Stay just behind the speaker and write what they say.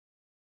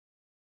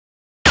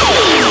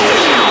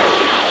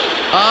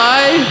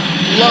I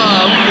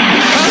love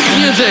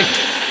music.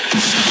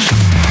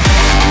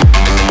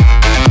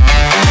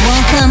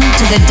 Welcome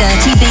to the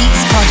Dirty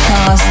Beats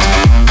podcast.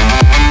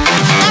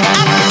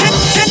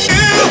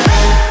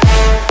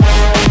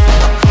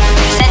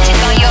 Presented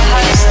by your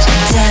host,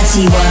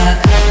 Dirty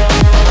Work.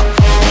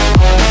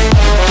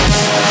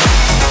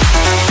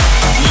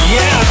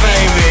 Yeah,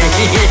 baby.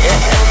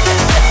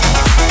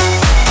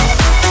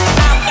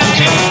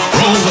 Okay,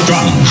 roll the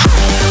drums.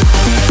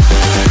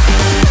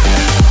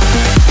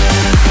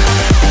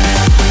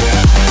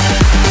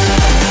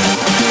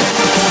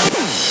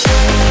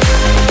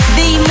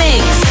 The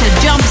mix to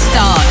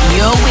jumpstart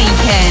your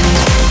weekend.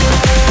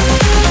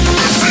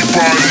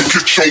 Everybody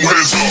get your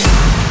hands up.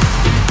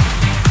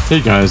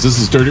 Hey guys, this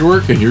is Dirty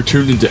Work, and you're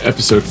tuned into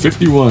episode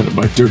 51 of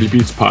my Dirty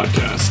Beats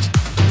podcast.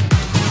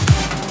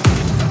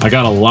 I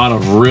got a lot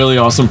of really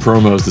awesome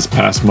promos this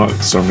past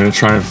month, so I'm going to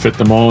try and fit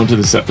them all into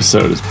this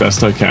episode as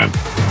best I can.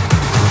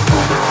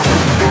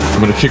 I'm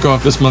going to kick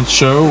off this month's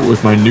show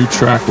with my new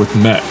track with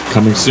Met,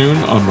 coming soon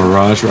on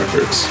Mirage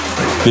Records.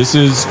 This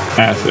is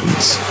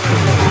Athens.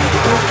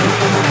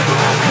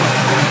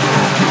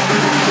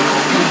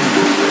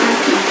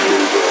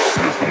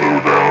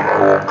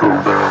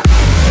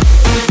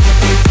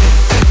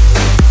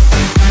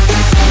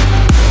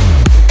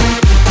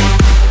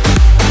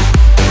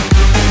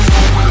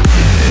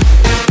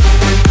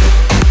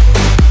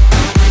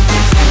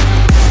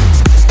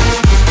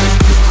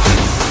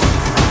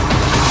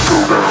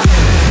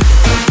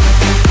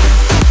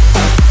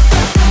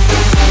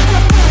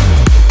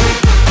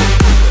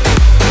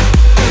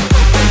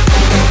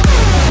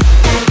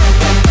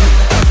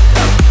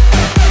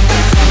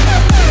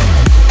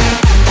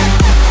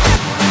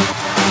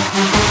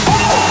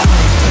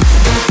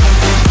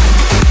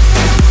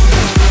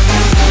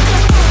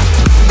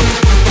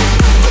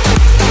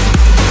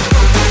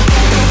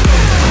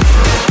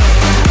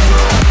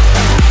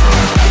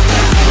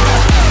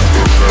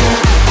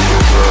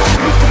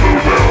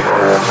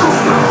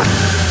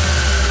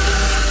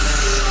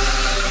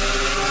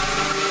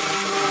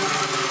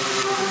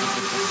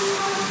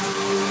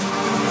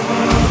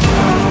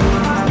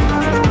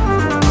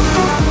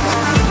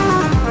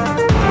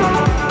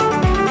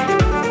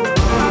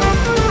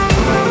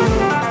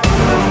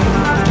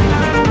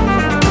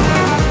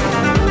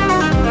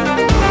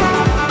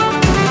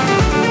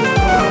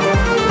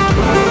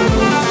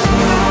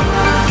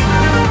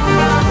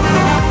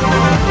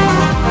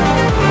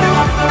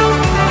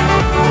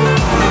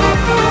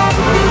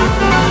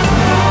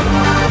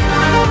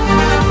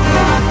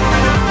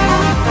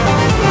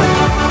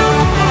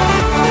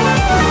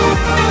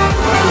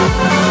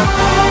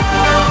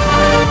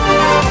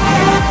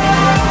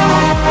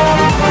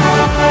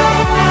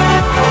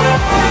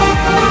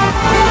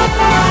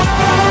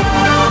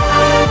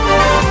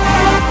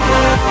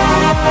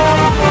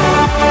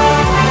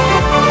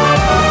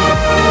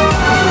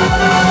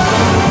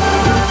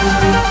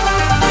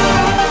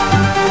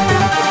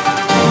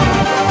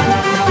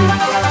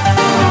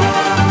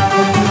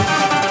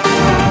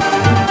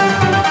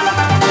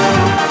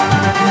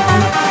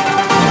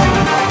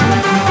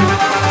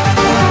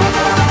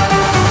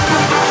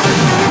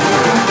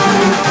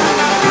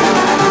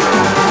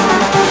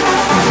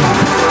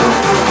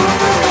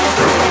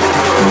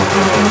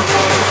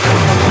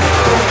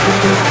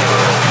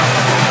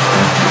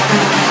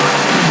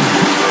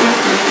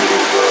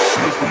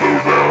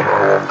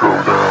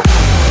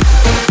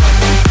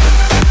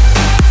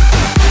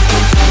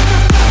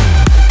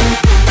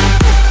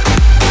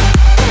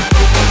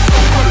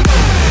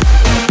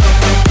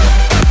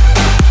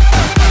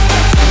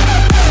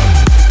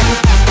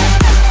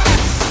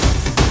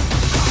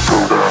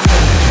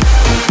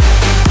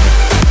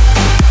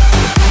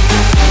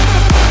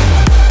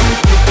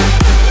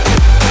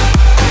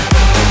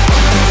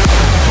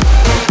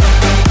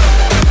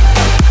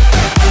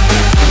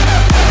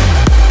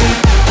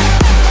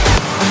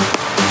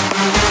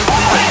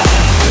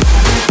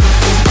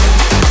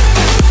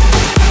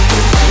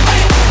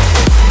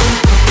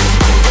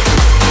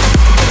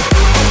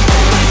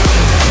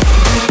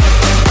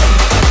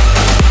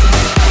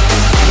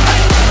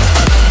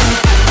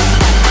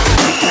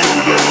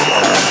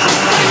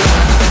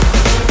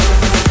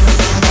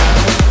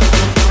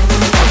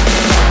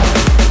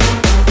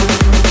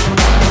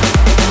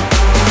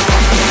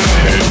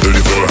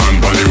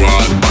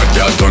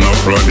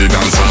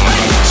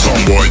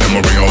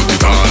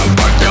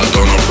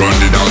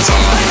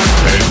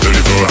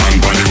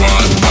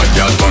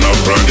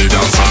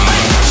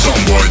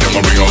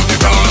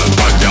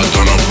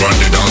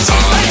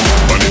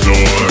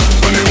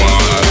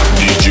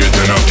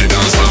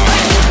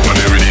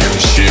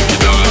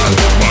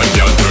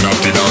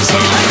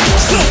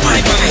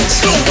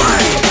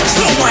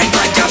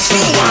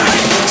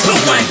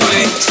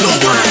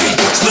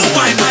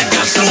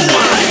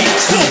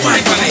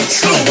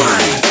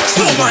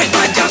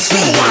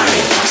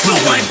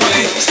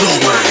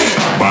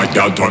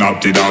 Turn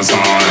up the dance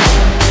hall.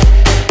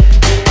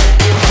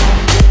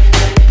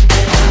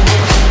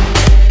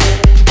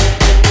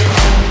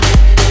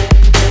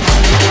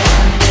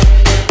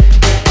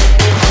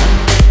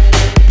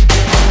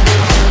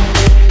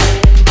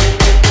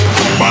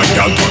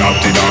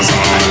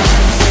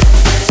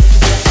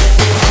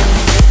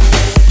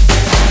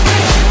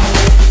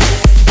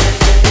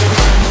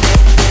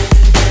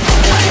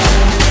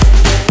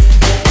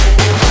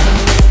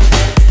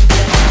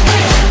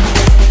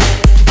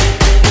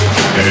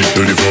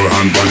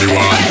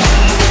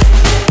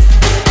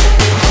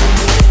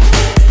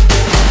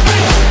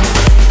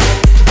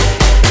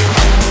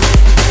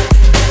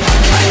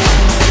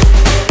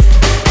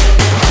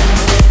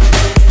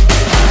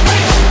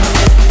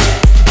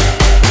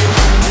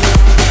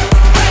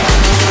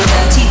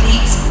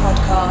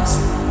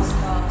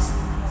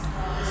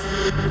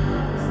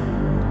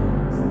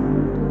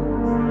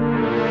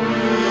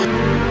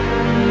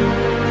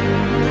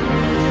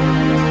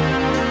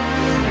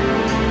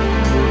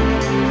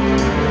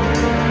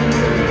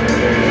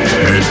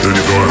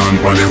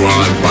 on the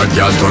wall. Bad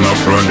girl turn up,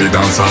 run the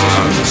dance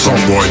hall. Some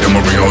boy them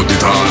a bring out the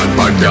tall.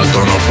 Bad girl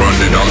turn up, run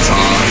the dance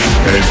hall.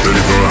 Head to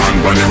the floor,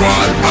 hand on the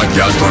wall. Bad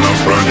girl turn up,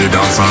 run the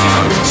dance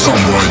hall.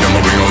 Some boy them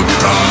a bring out the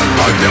tall.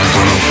 Bad girl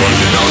turn up, run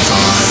the dance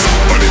hall.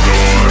 On the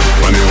floor,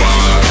 on the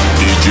wall.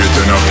 DJ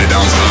turn up the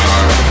dance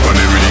hall. On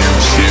the rhythm,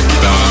 shake it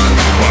down.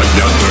 Bad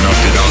girl turn up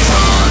the dance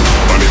hall.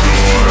 On the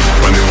floor,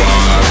 on the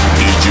wall.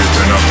 DJ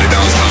turn up the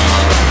dance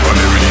hall. On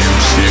the rhythm,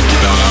 shake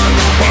it down.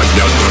 Bad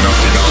girl turn up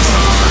the dance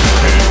hall.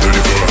 Head to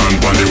the floor,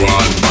 hand on the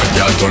wall. Bad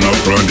girl turn up,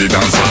 run the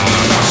dance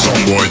hall.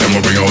 Some boy them a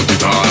bring out the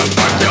tall.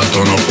 Bad girl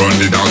turn up, run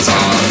the dance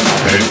hall.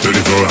 Head to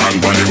the floor, hand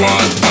on the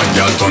wall. Bad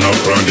girl turn up,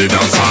 run the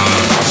dance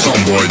hall.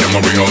 Some boy them a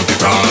bring out the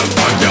tall.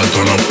 Bad girl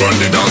turn up, run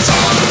the dance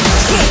hall.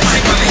 Slow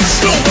wine, buddy,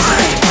 slow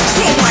wine,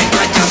 slow wine,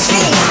 bad girl,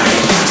 slow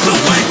wine, slow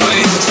wine,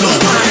 buddy, slow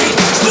wine,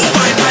 slow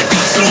wine, bad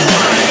girl, slow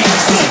wine,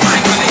 slow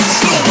wine, buddy,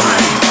 slow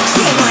wine,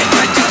 slow wine,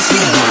 bad girl,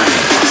 slow wine,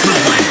 slow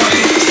wine,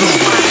 buddy, slow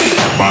wine.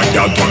 Bad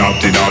girl turn up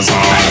the dance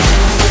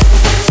hall.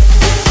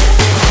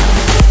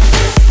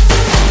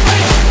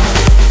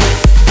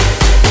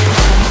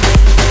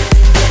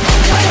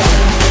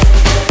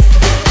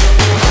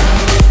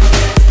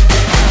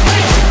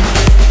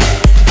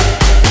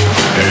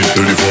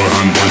 To the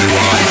forehand on the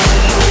wall.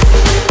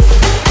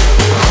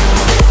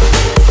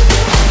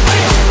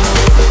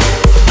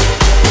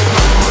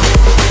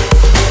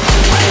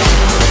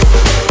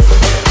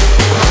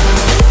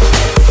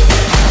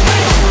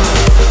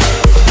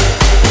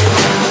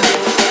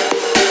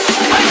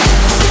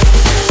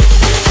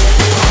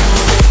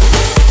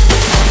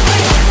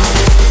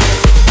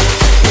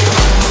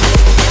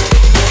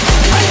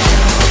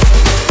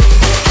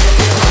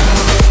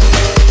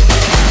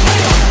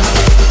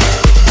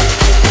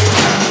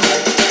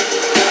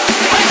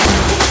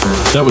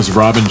 That was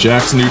Robin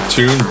Jack's new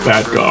tune,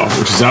 Bad Girl,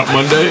 which is out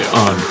Monday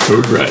on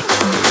Code Red.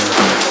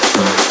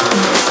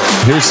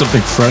 Here's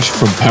something fresh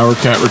from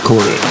Powercat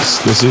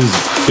Recordings. This is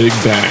Big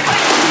Bang.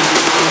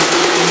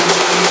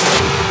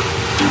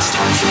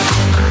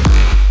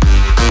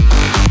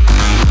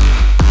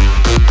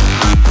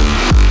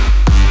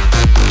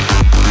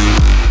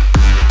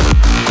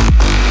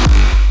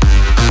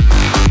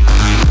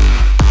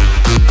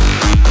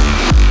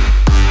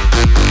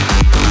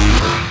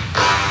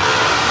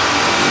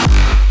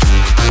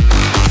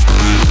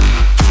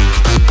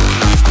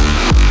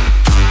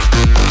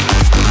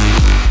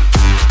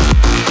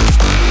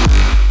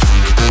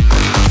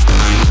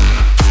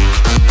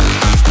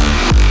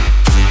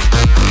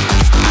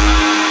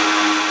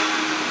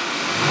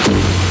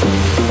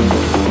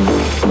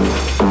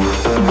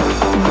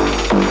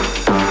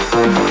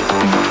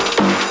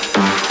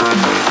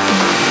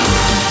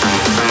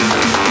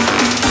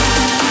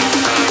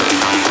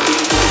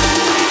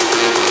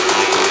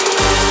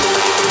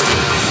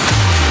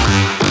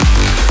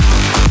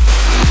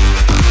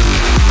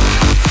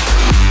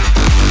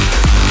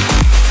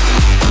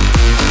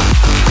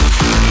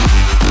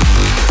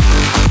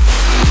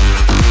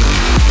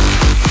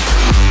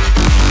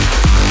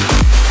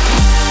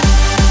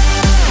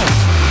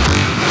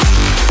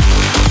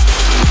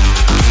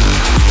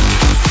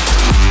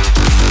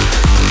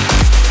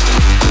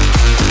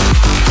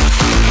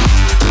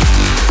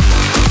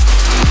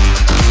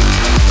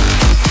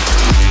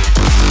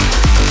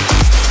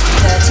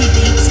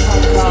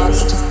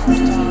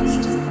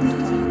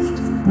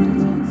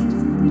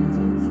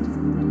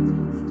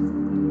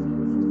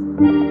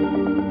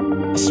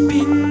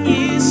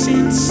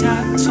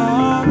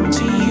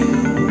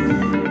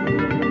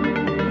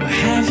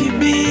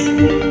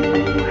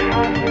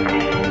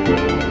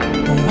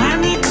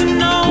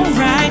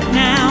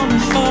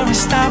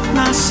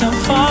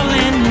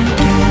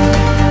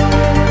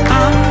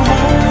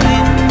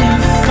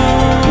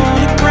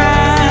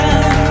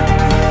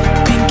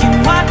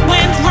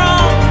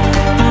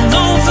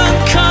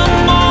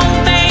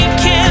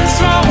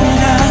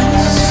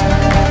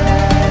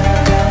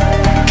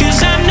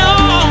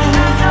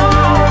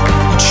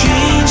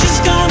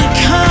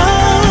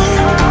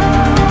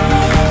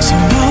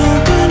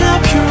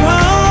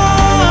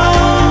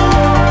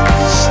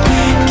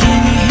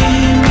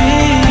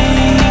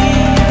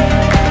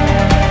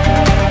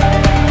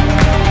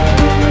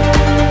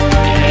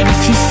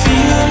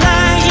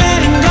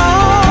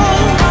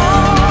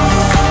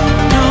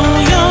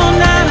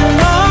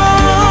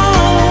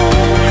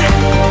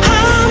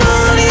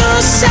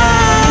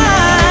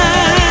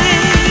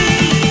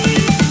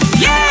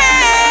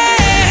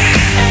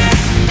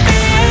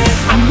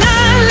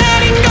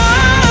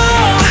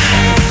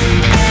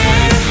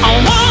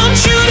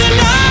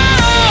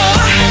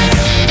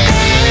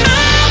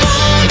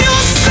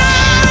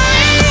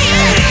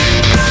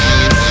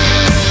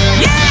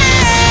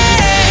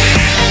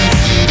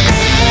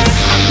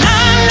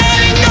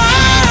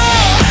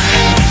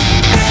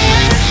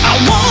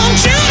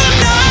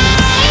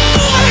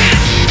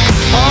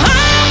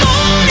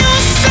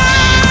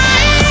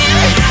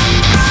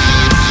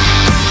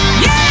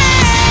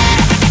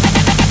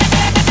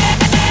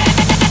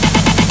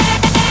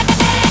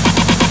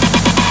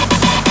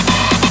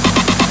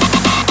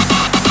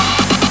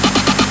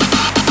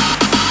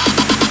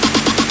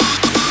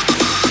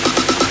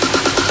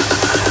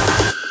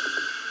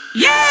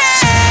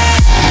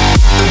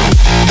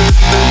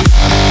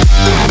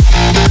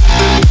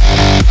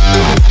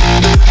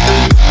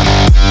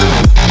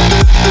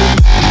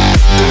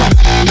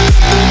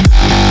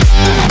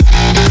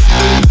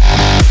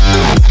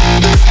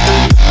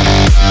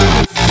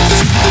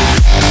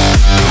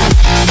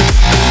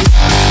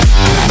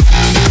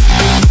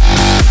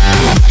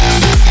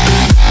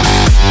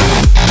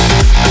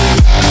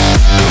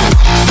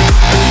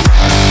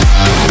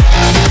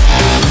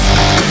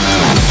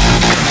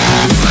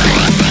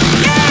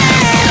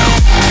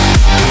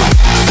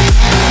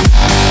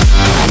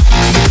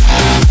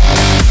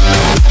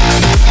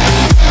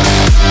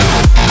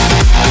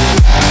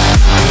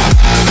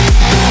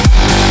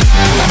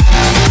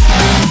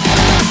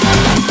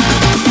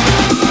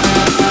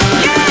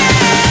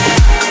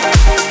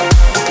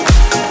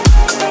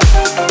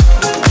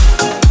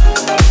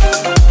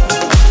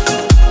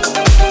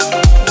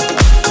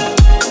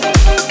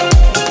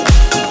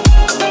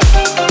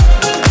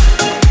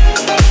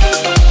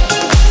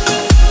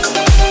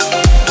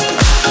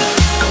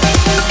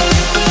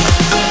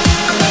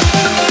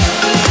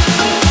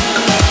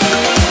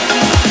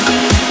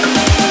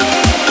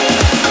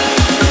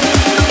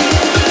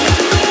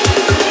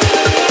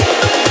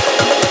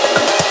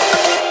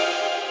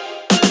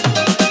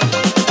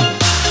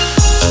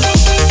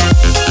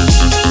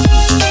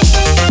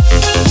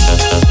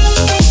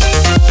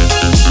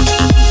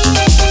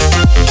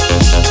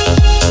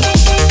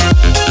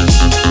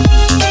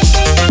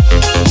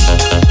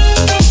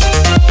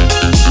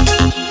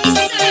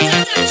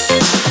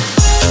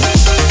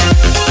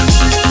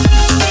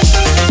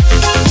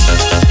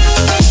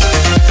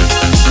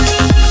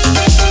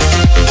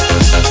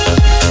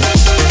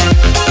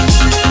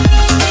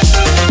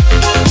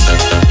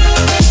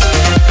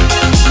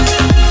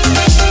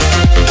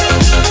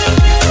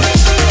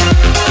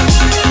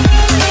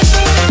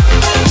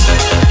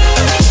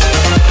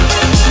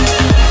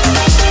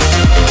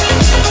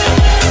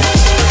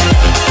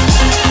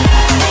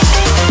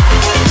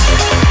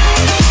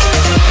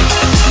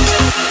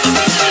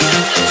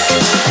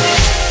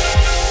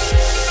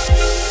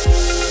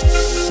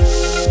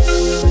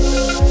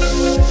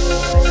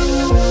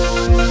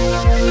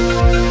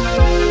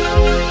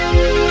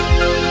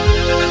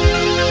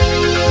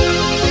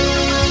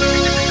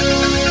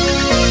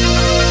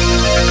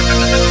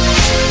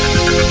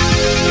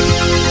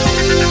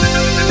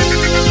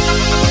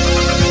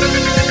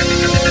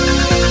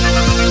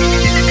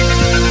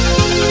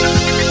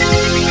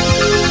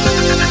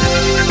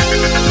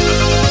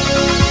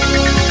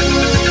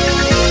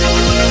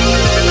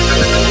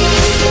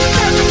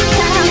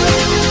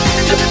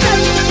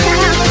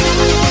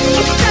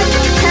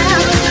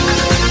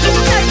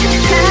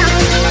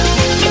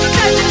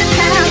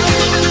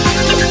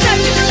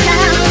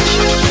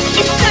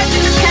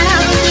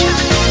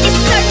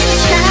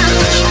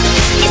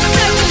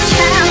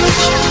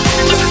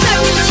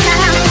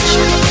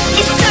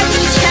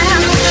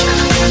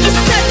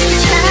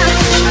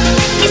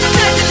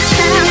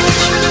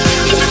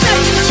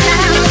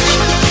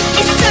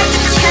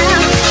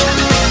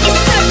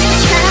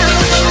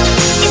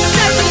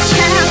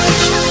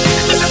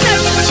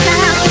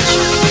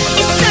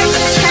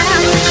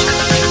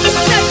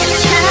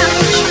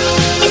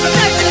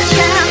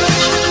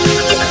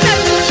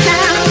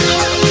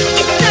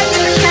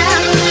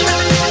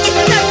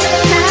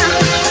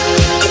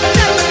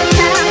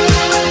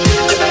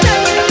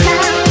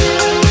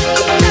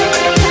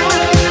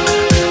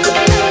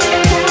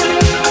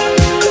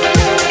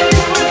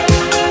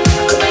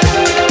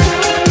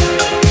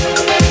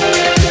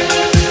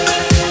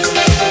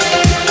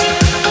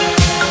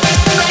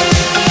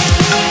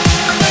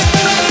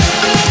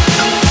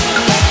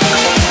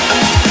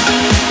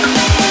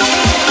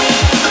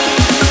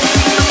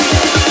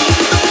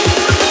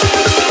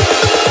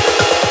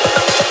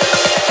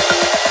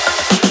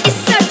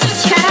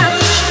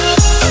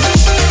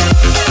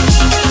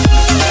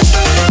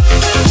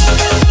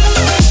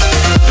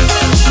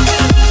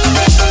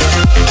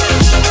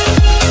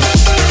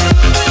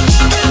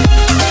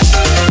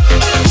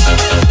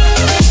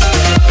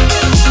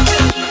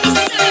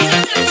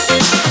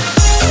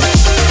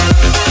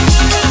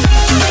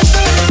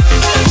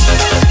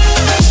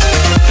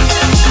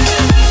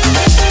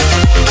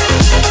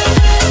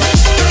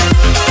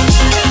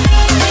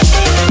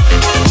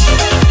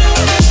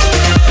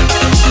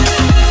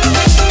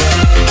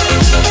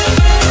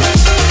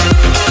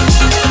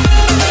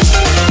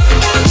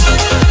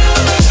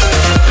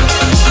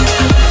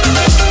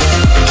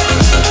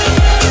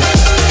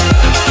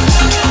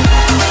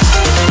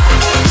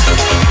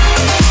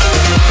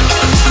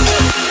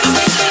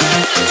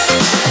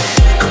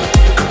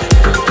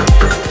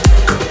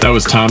 That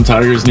was Tom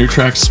Tiger's new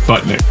track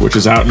Sputnik, which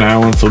is out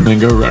now on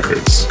Flamingo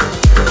Records.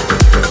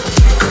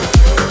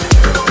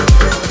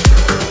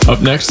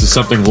 Up next is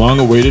something long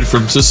awaited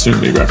from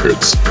Sasumi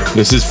Records.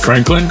 This is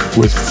Franklin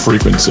with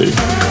Frequency.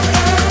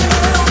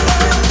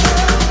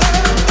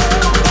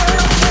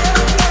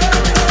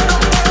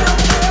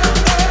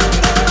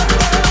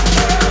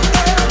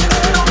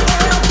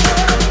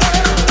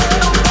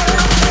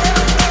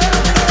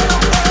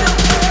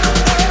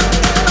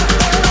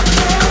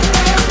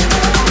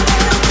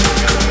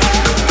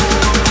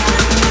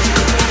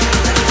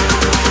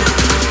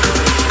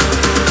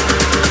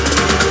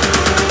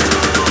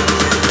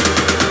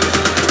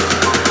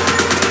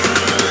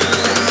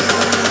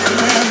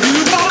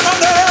 You wanna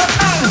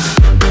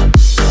know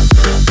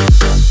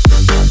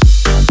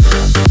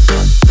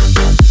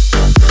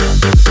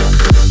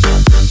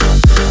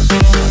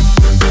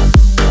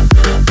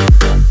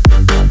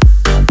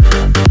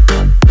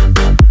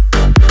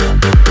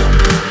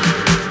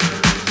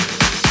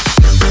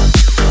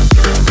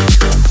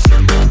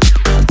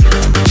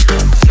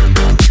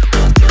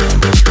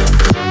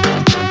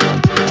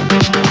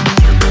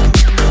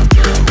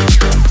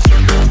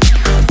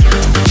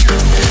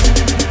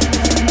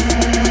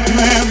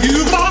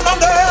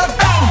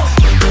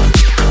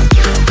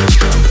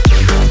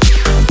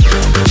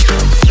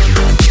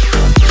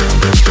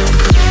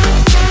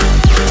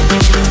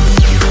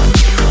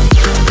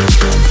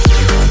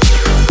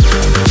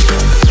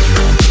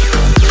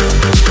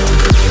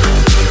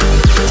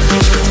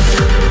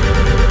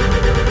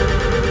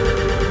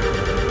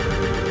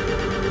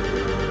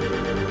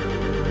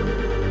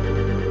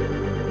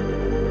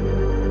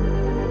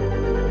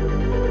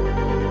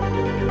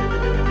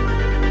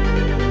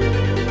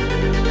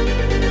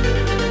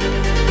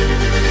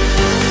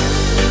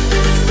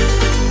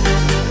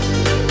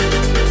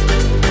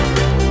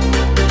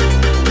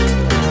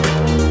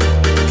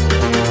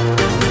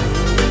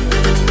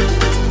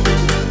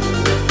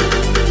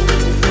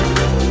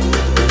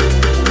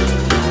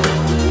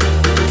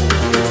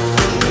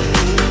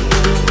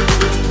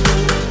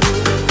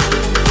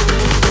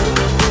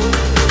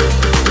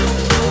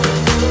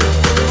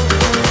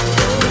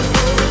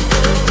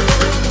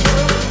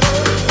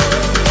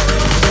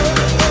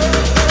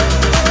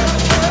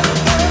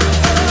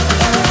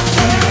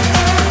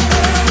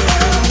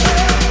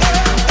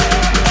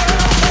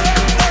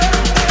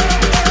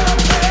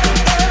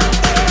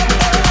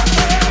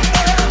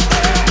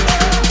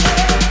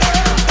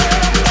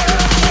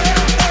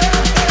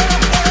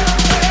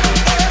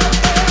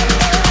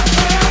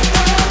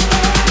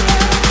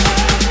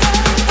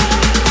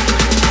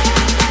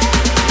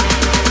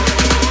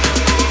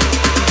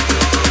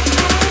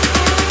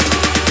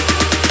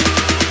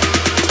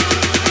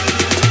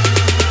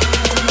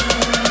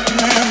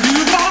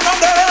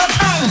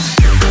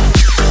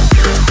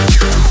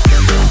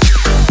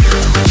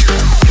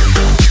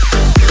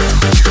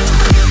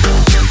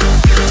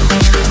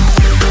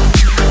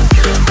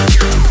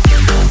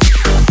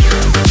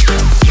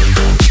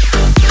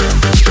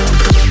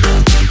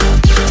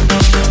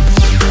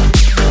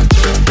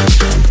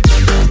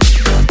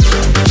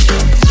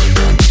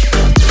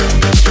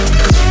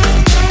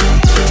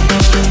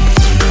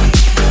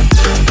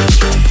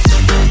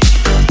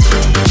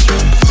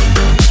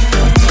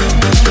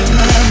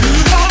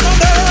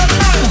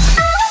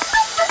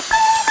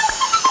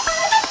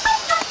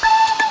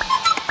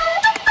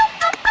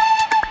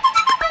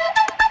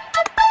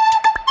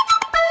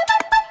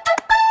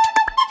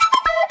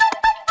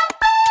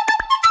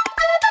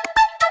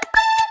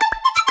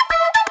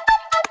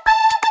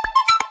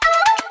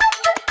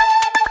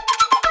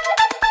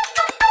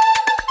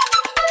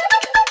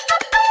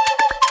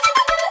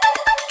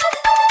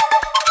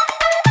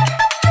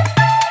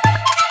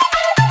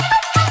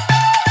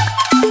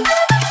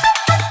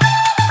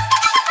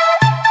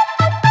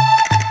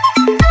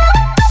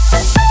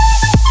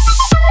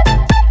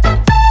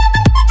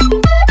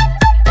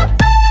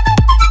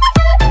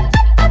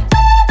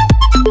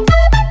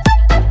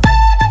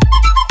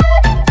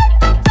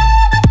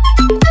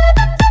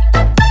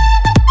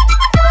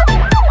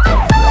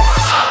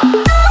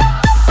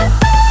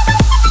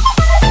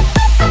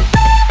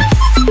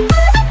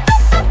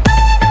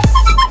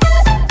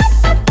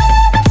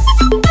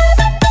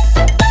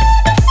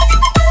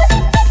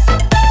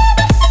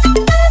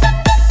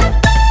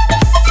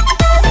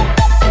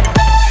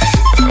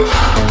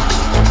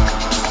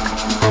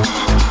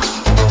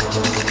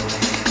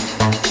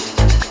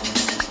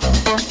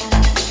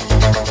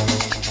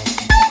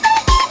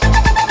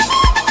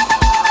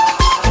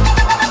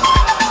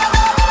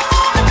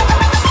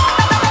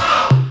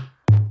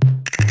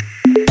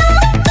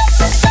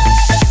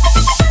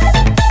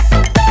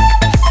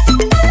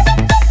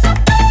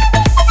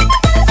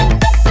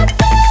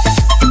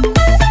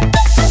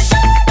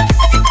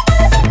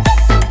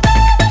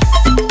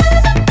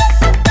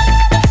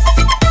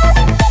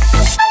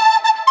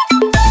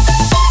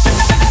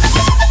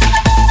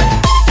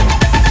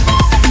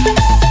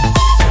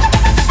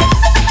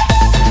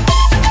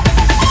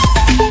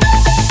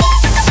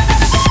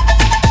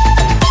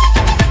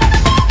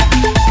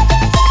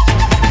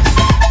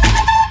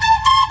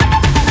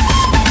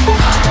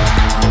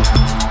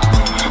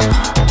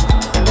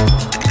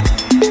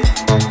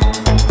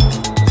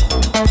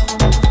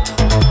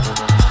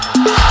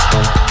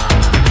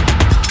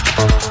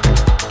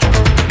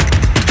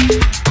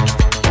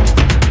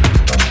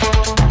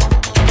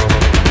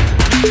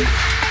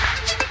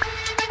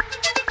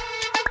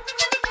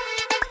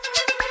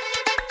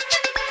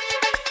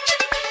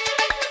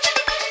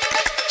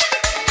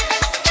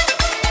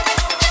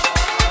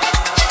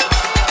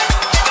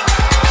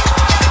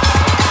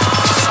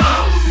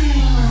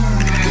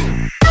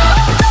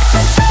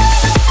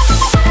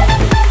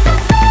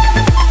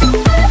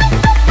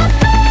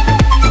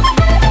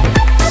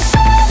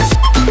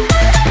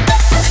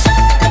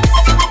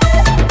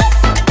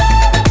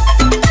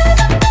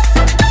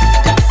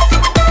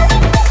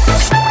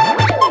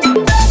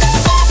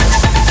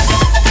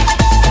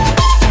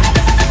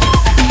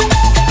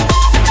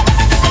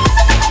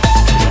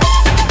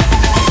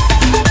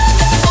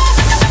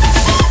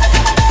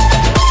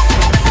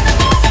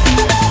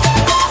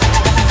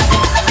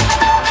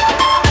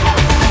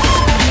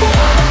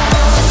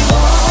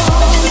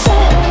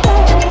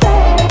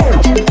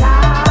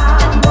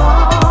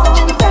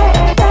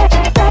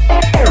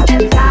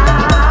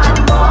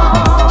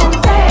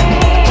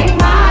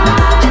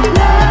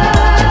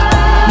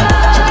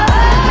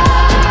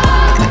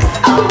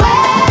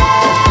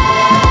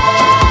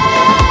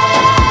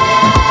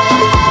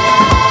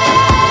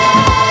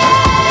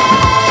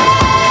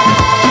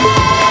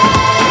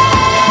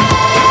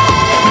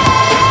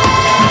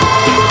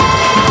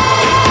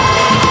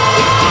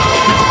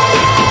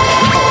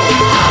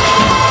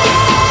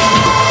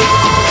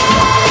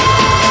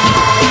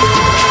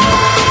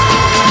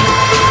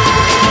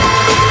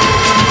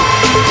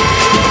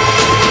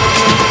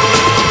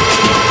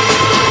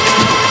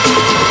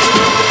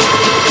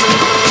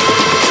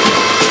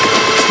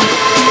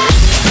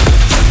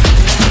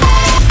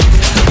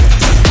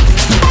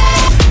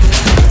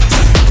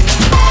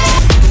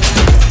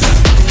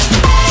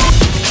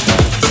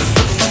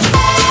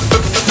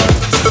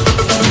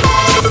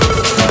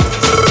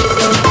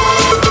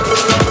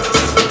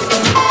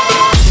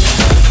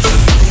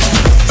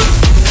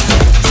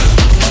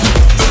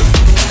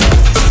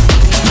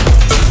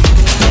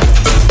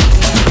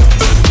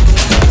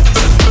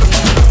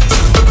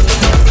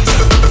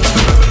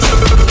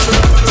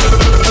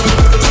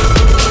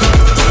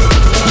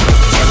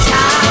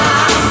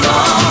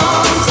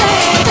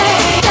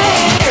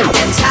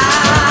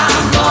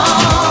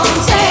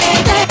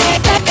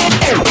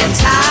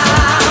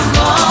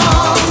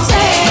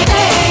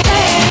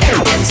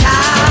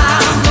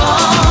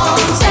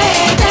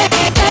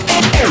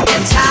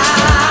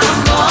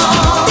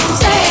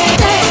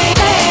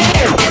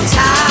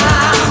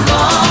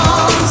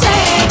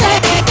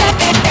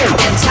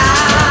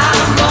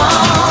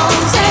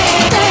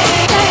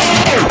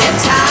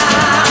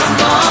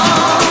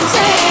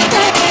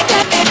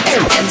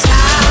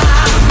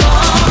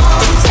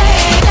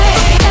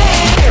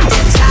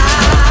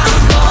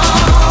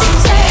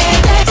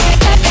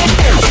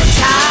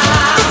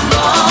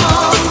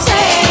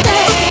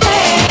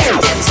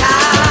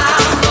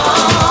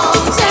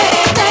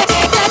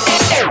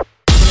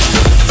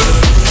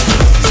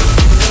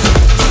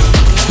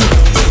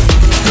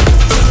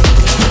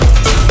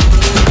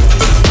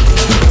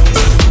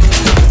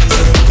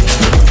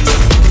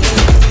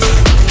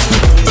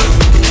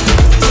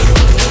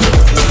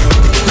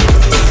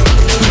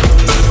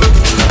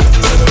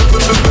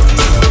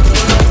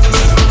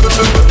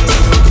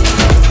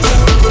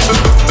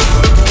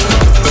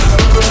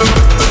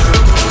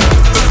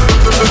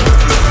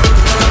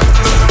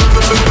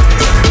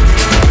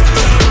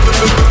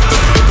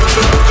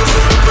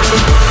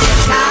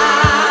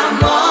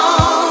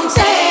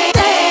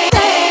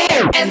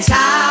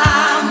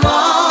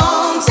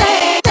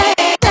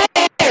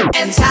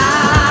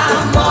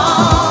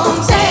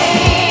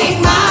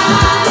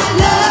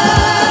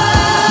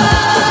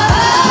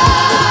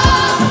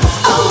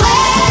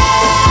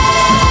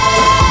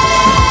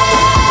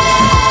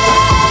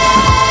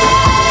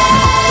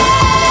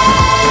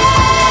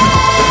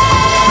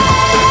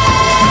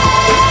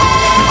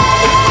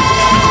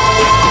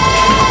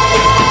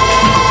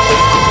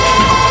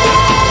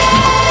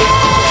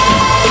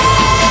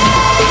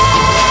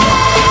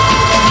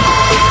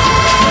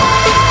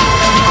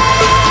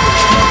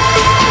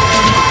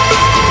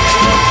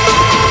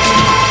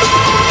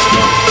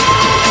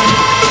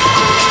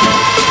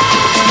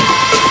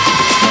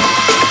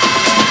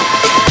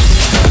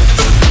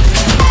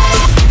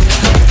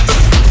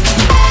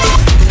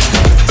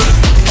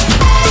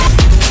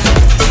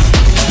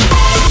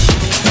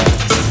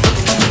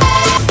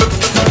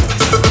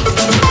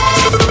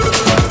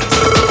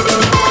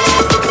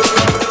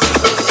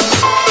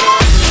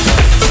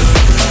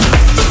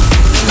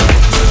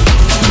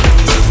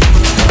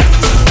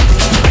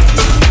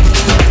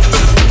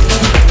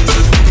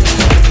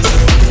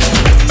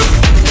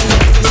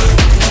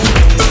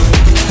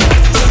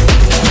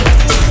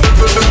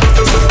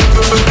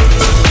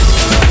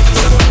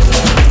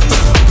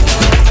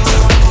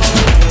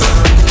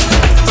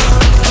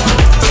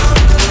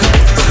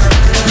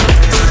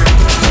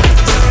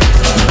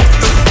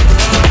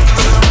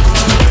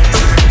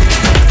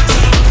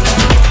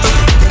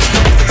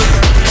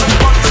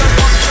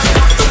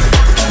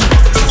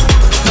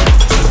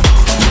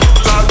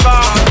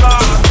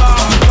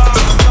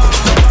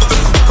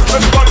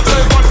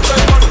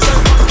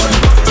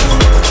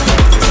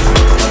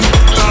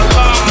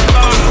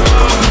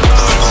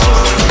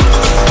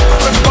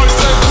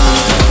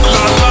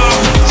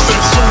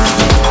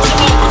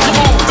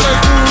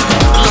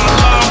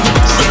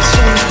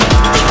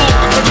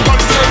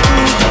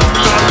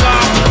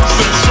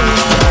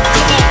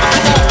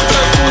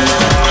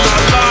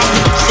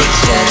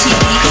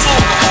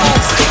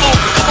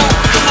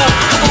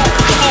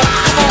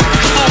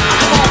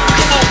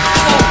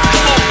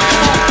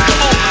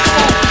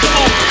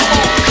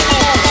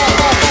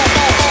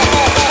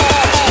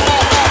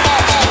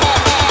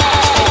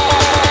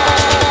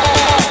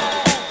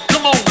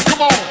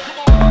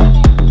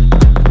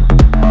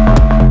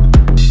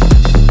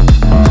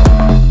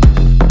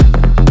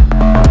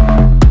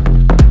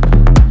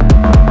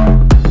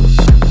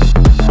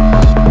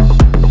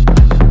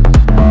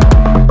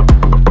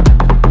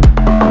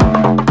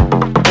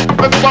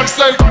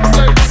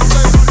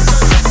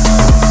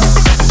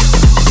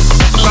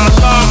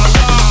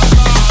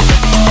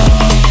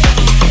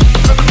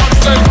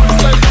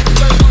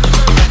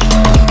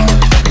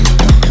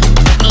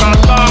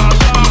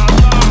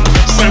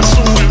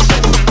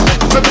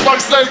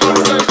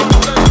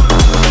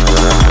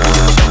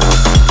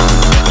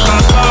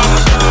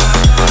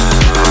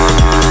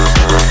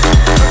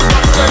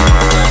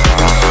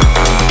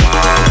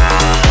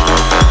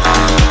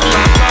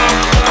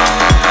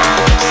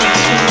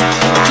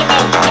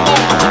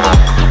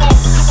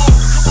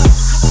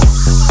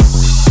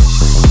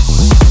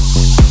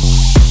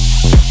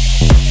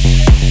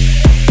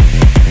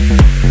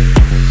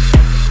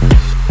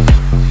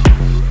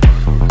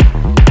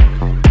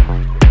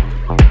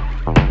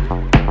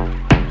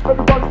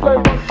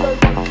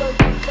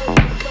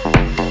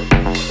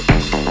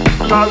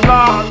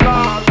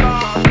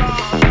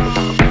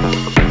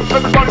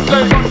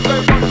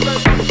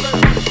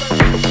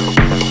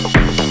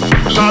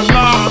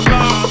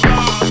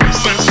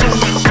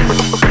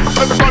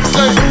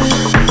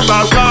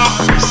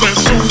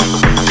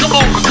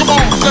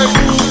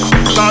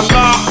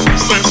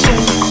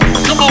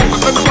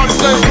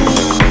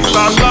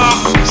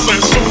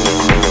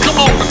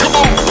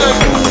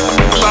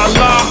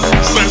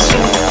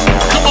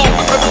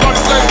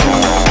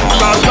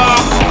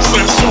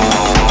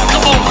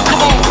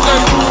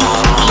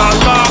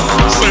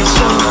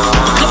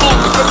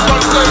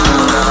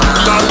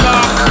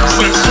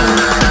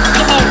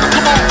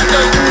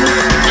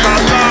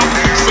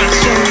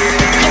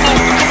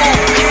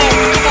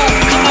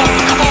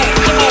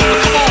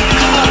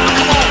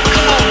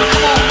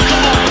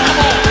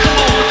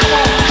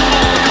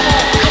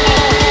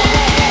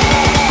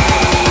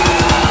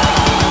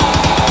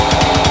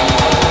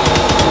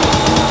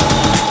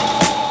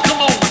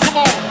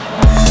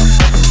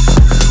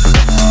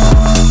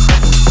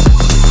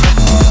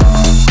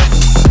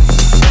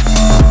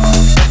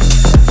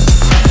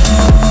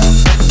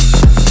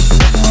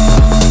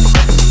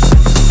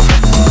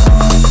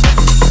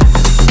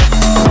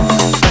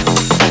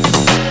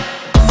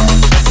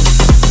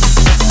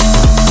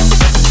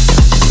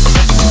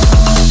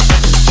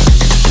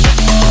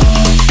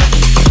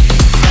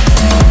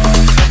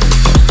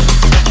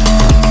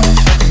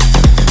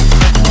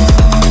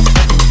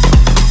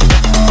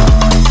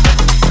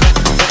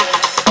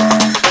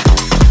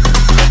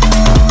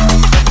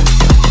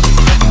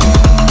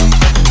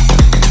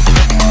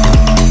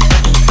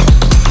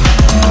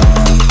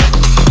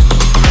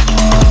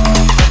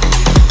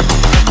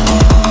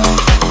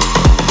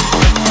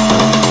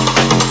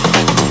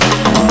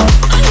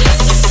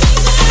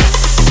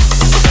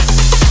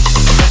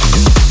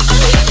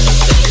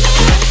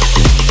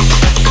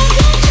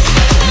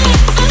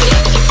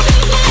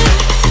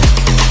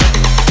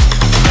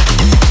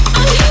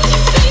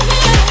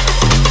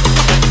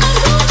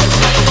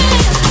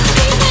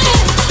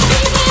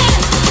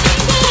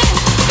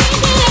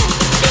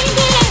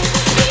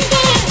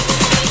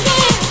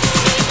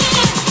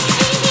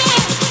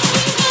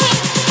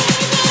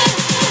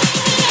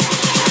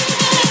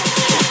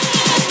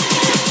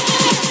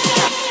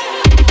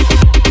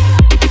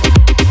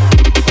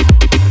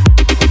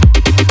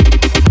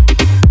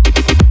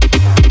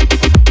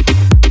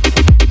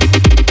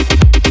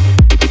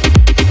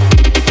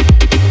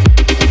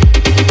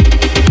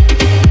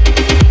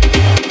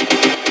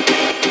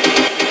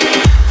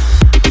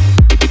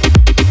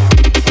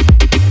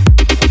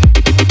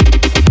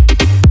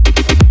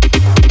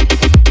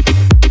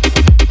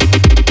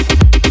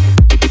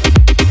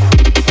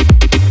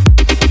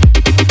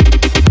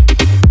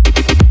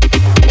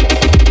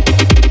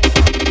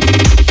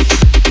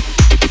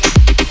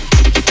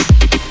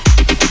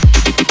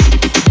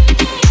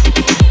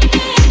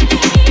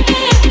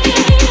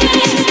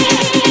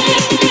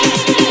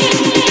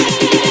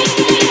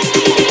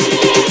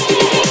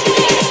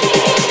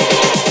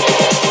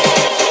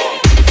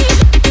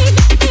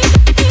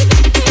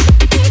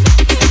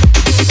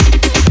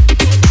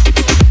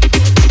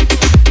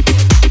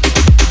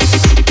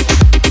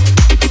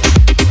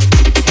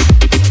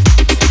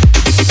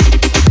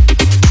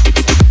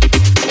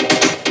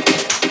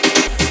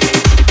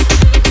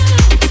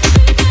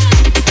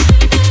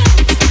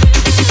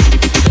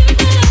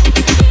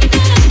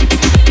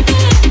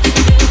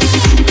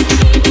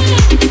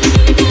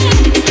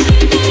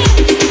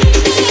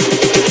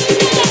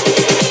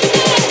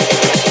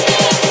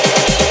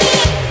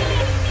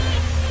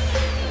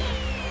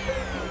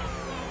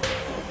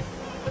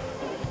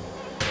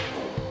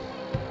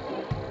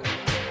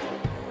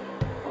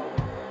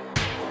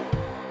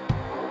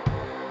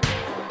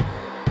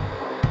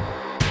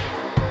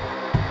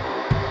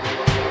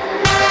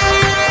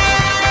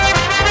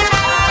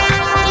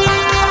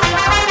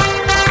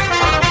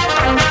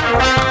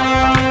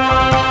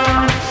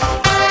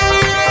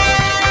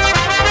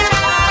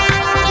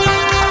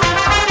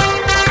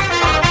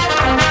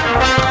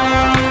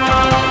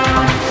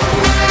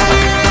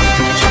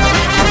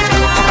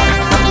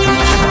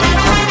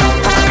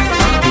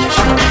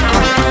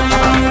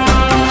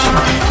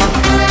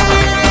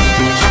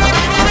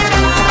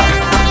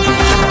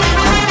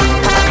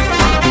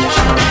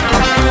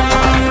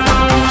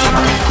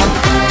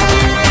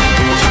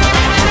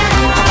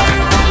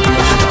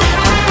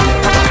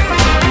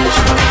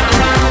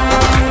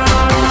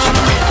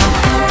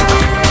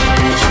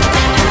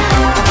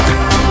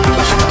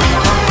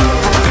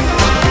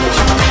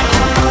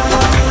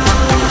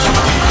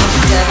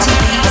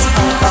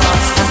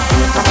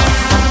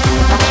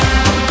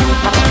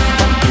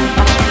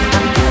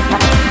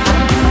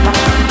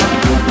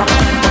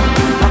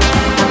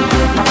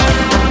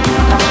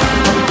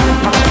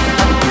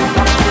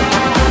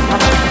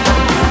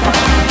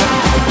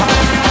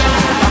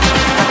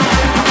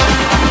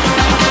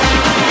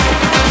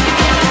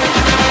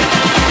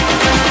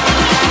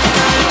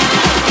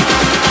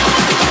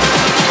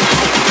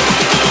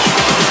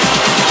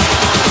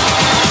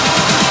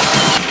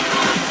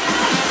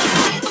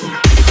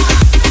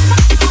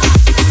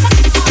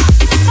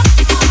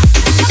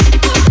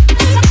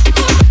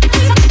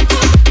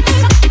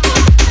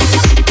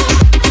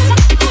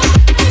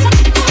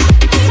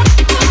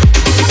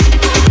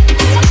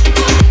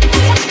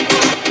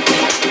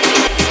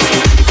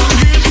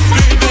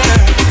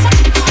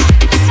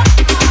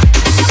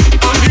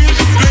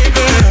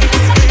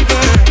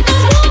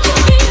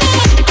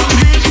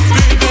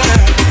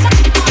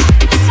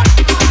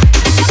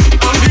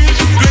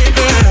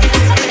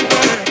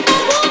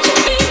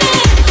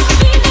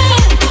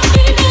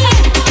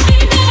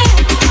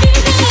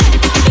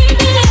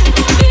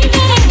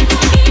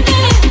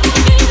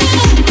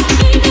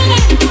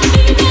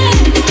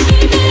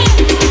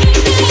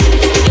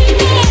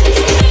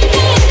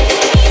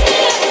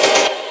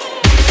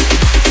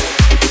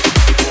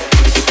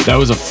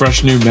was a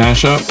fresh new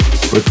mashup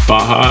with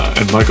Baha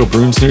and Michael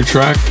Brune's new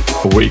track,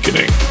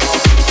 Awakening.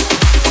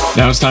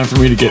 Now it's time for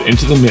me to get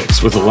into the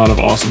mix with a lot of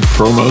awesome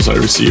promos I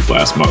received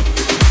last month.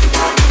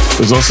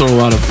 There's also a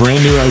lot of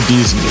brand new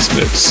IDs in this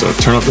mix, so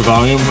turn up the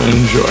volume and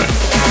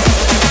enjoy.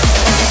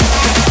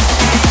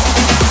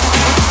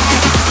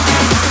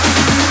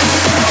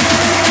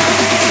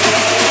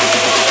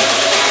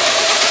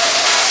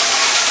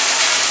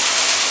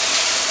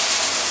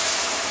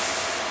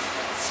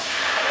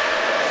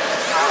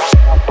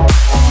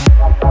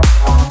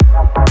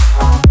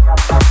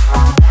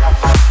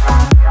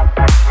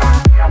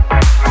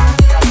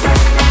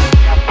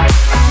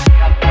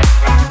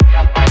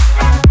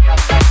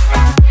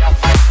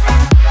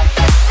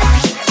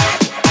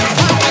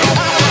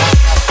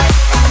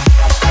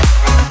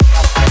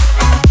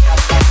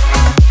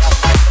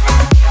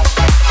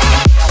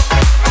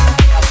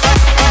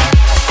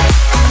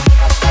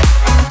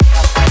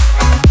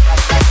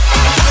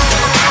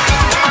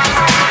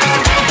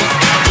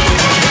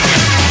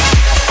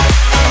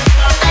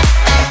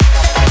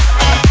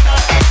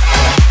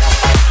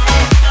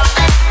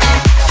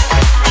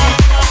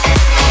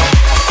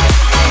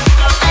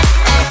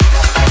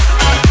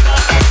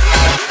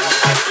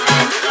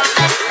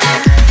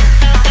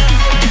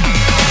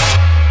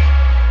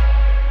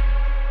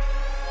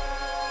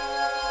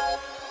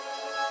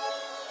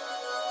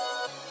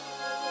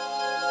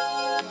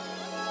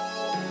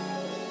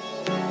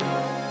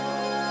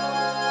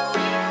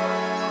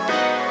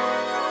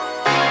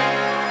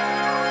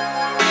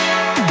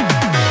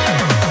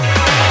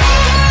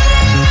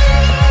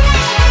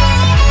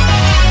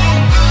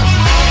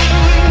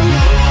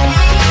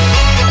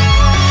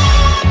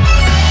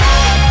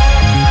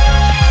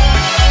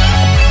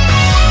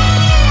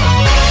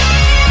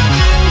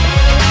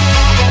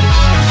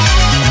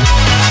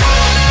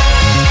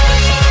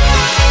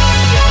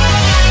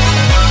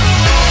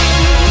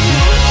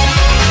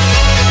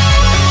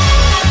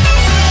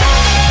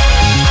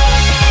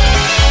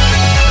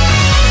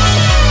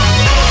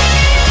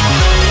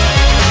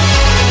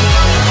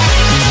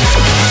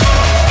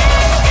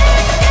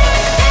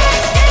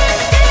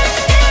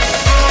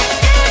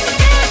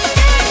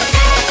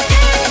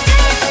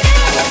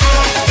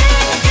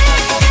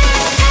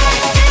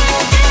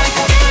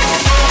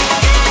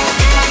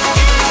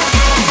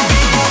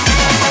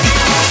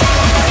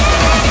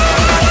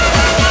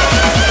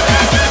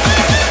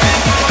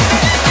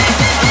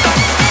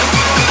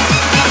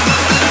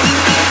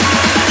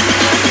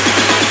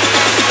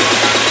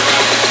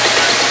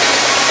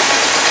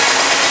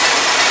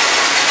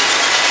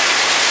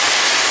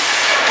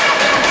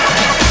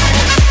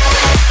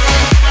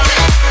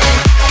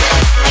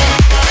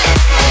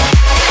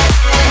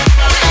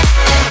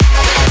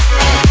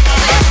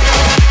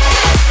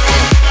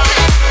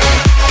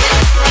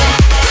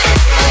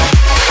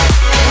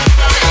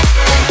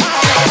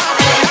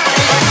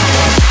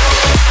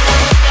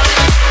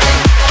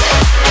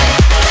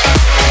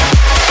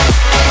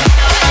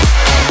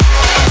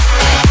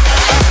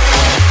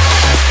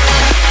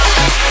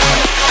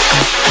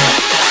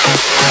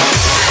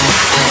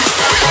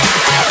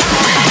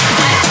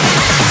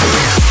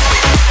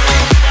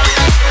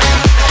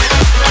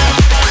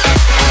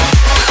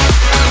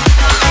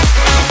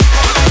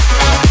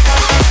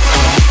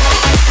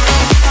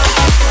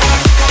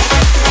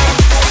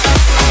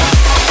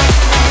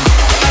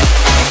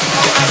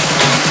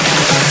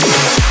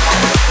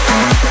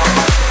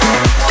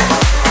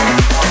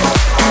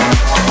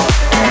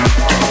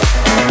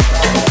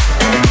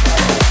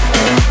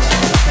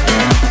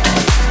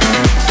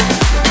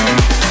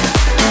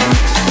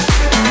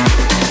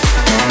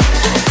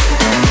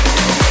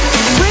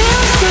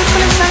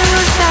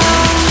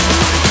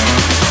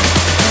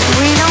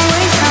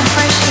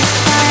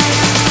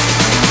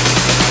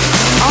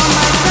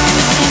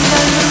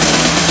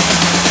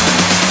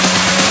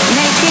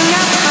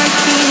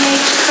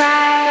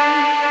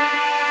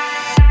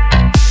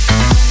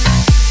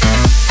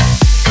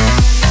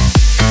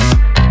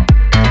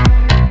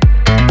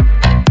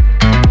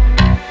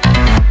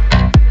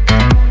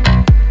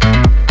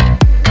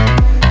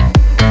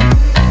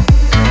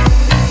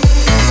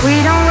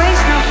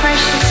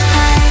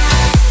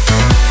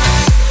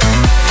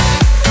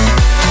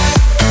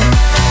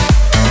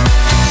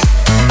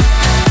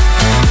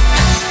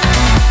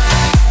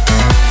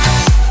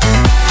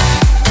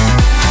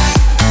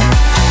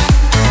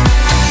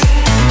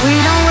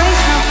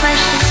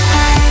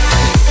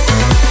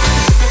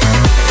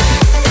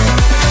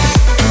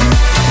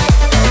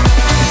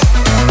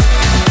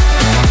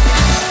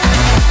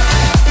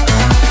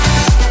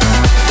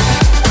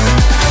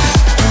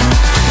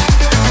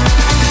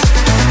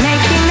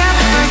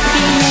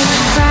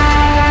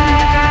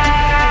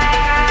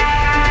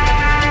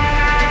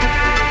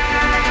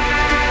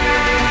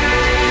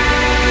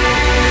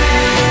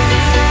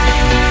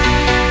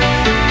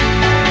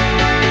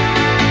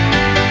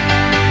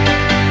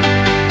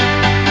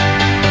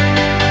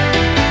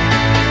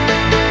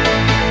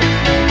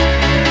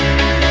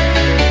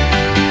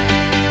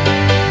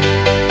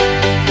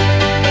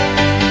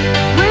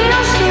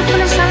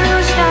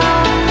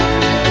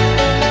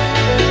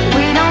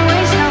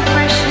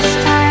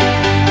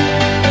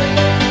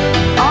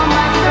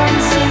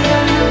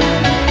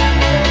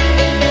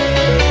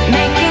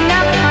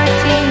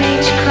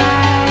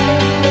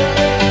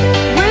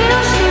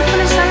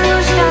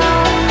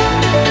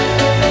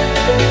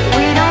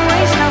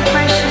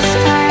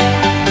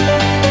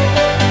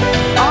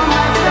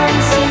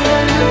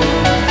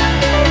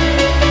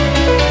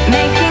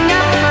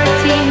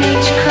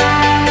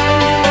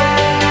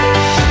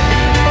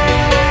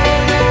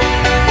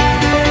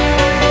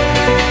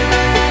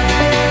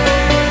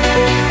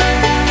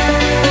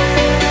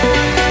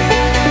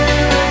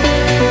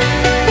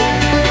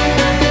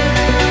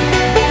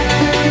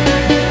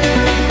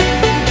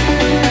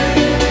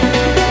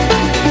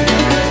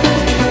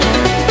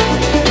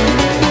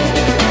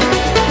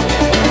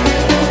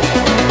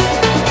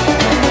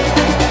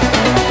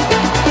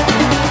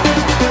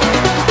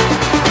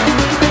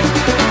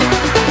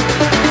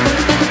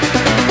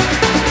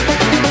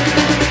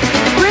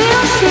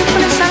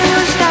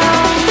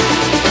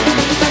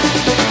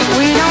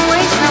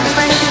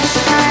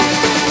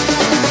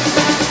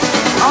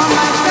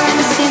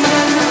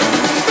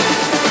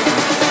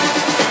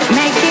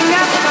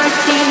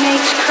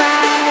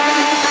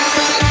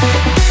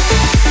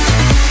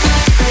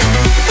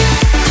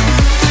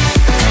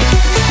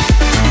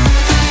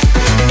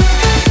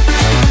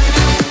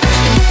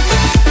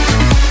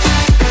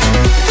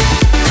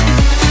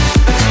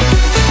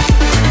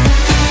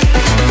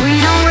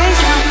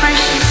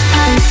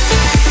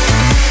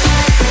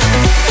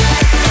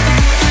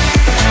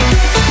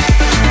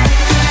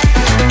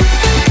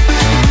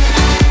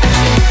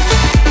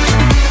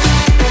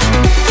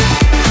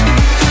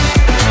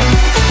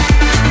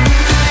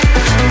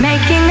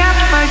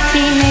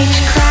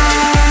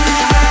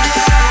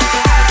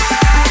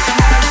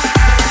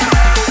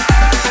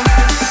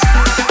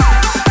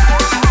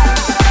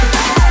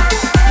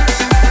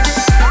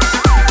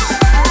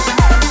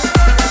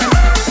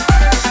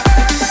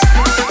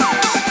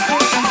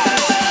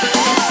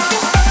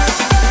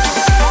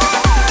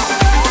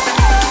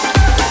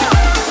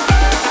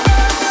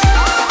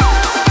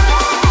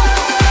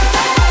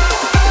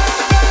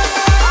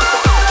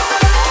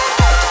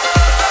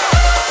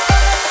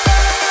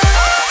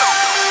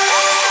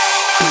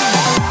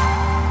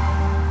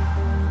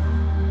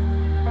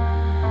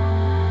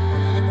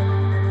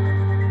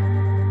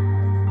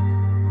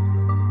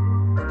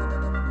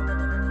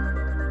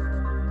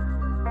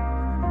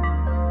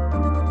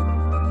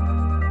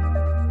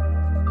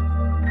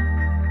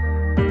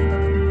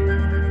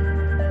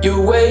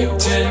 You're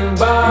waiting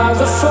by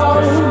the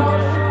phone.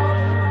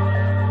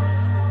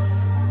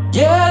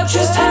 Yeah,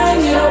 just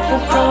hang it up,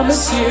 I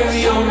promise you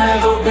you'll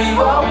never be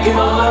walking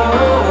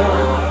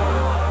alone.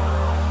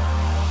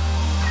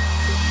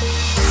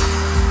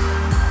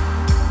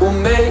 We'll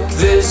make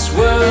this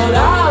world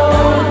our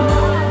own.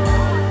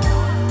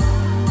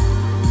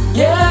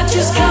 Yeah,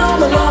 just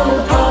come along,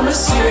 I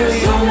promise you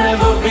you'll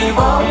never be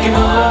walking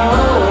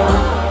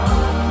alone.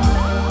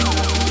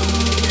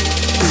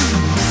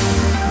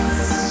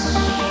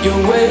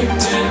 You're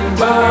waiting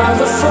by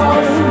the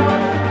phone.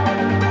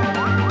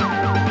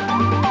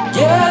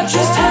 Yeah,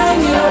 just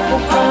hang it up, I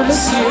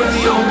promise you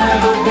you'll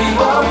never be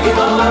walking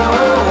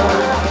alone.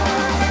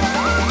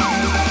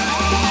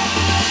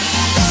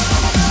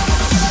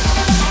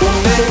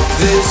 We'll make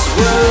this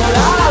world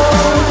our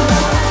own.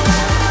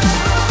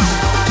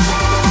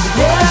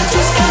 Yeah,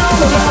 just come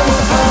along, I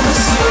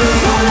promise you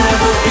you'll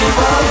never be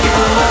walking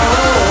alone.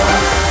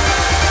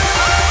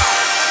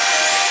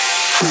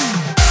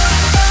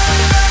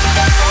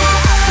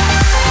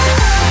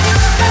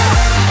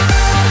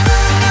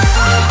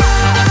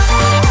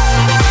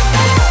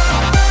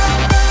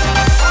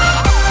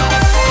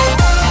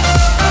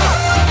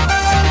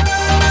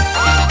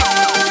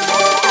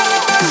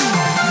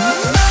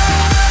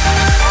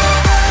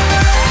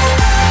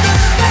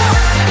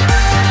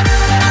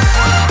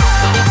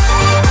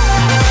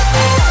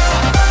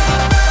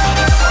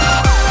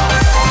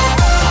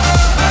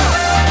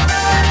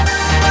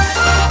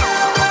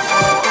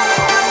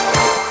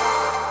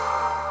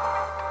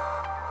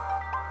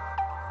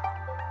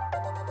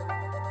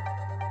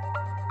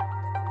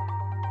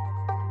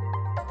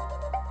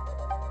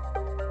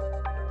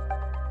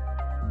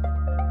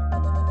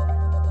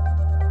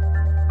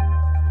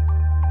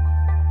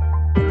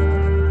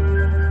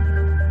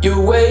 You're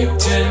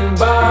waiting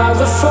by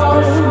the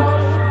phone.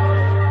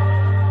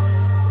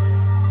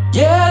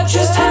 Yeah,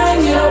 just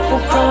hang it up,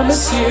 I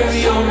promise you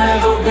you'll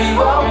never be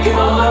walking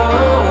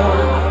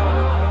alone.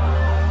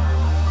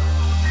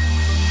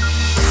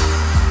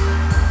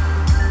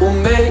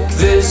 We'll make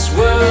this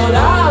world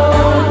our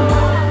own.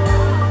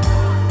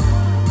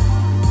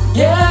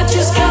 Yeah,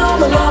 just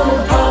come along,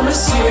 I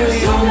promise you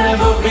you'll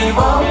never be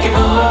walking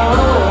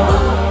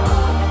alone.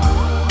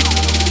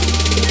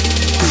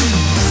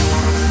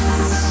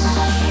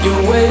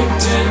 You're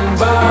waiting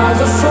by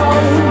the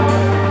phone.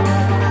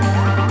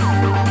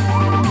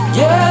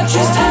 Yeah,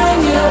 just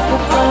hang it up, I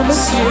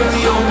promise you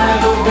you'll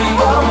never be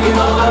walking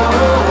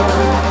alone.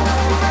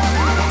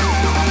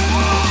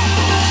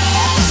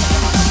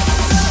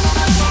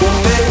 We'll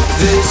make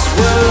this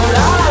world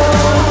our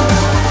own.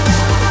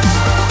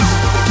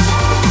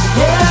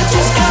 Yeah,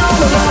 just come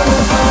along, I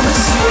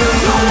promise you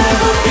you'll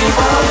never be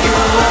walking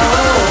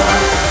alone.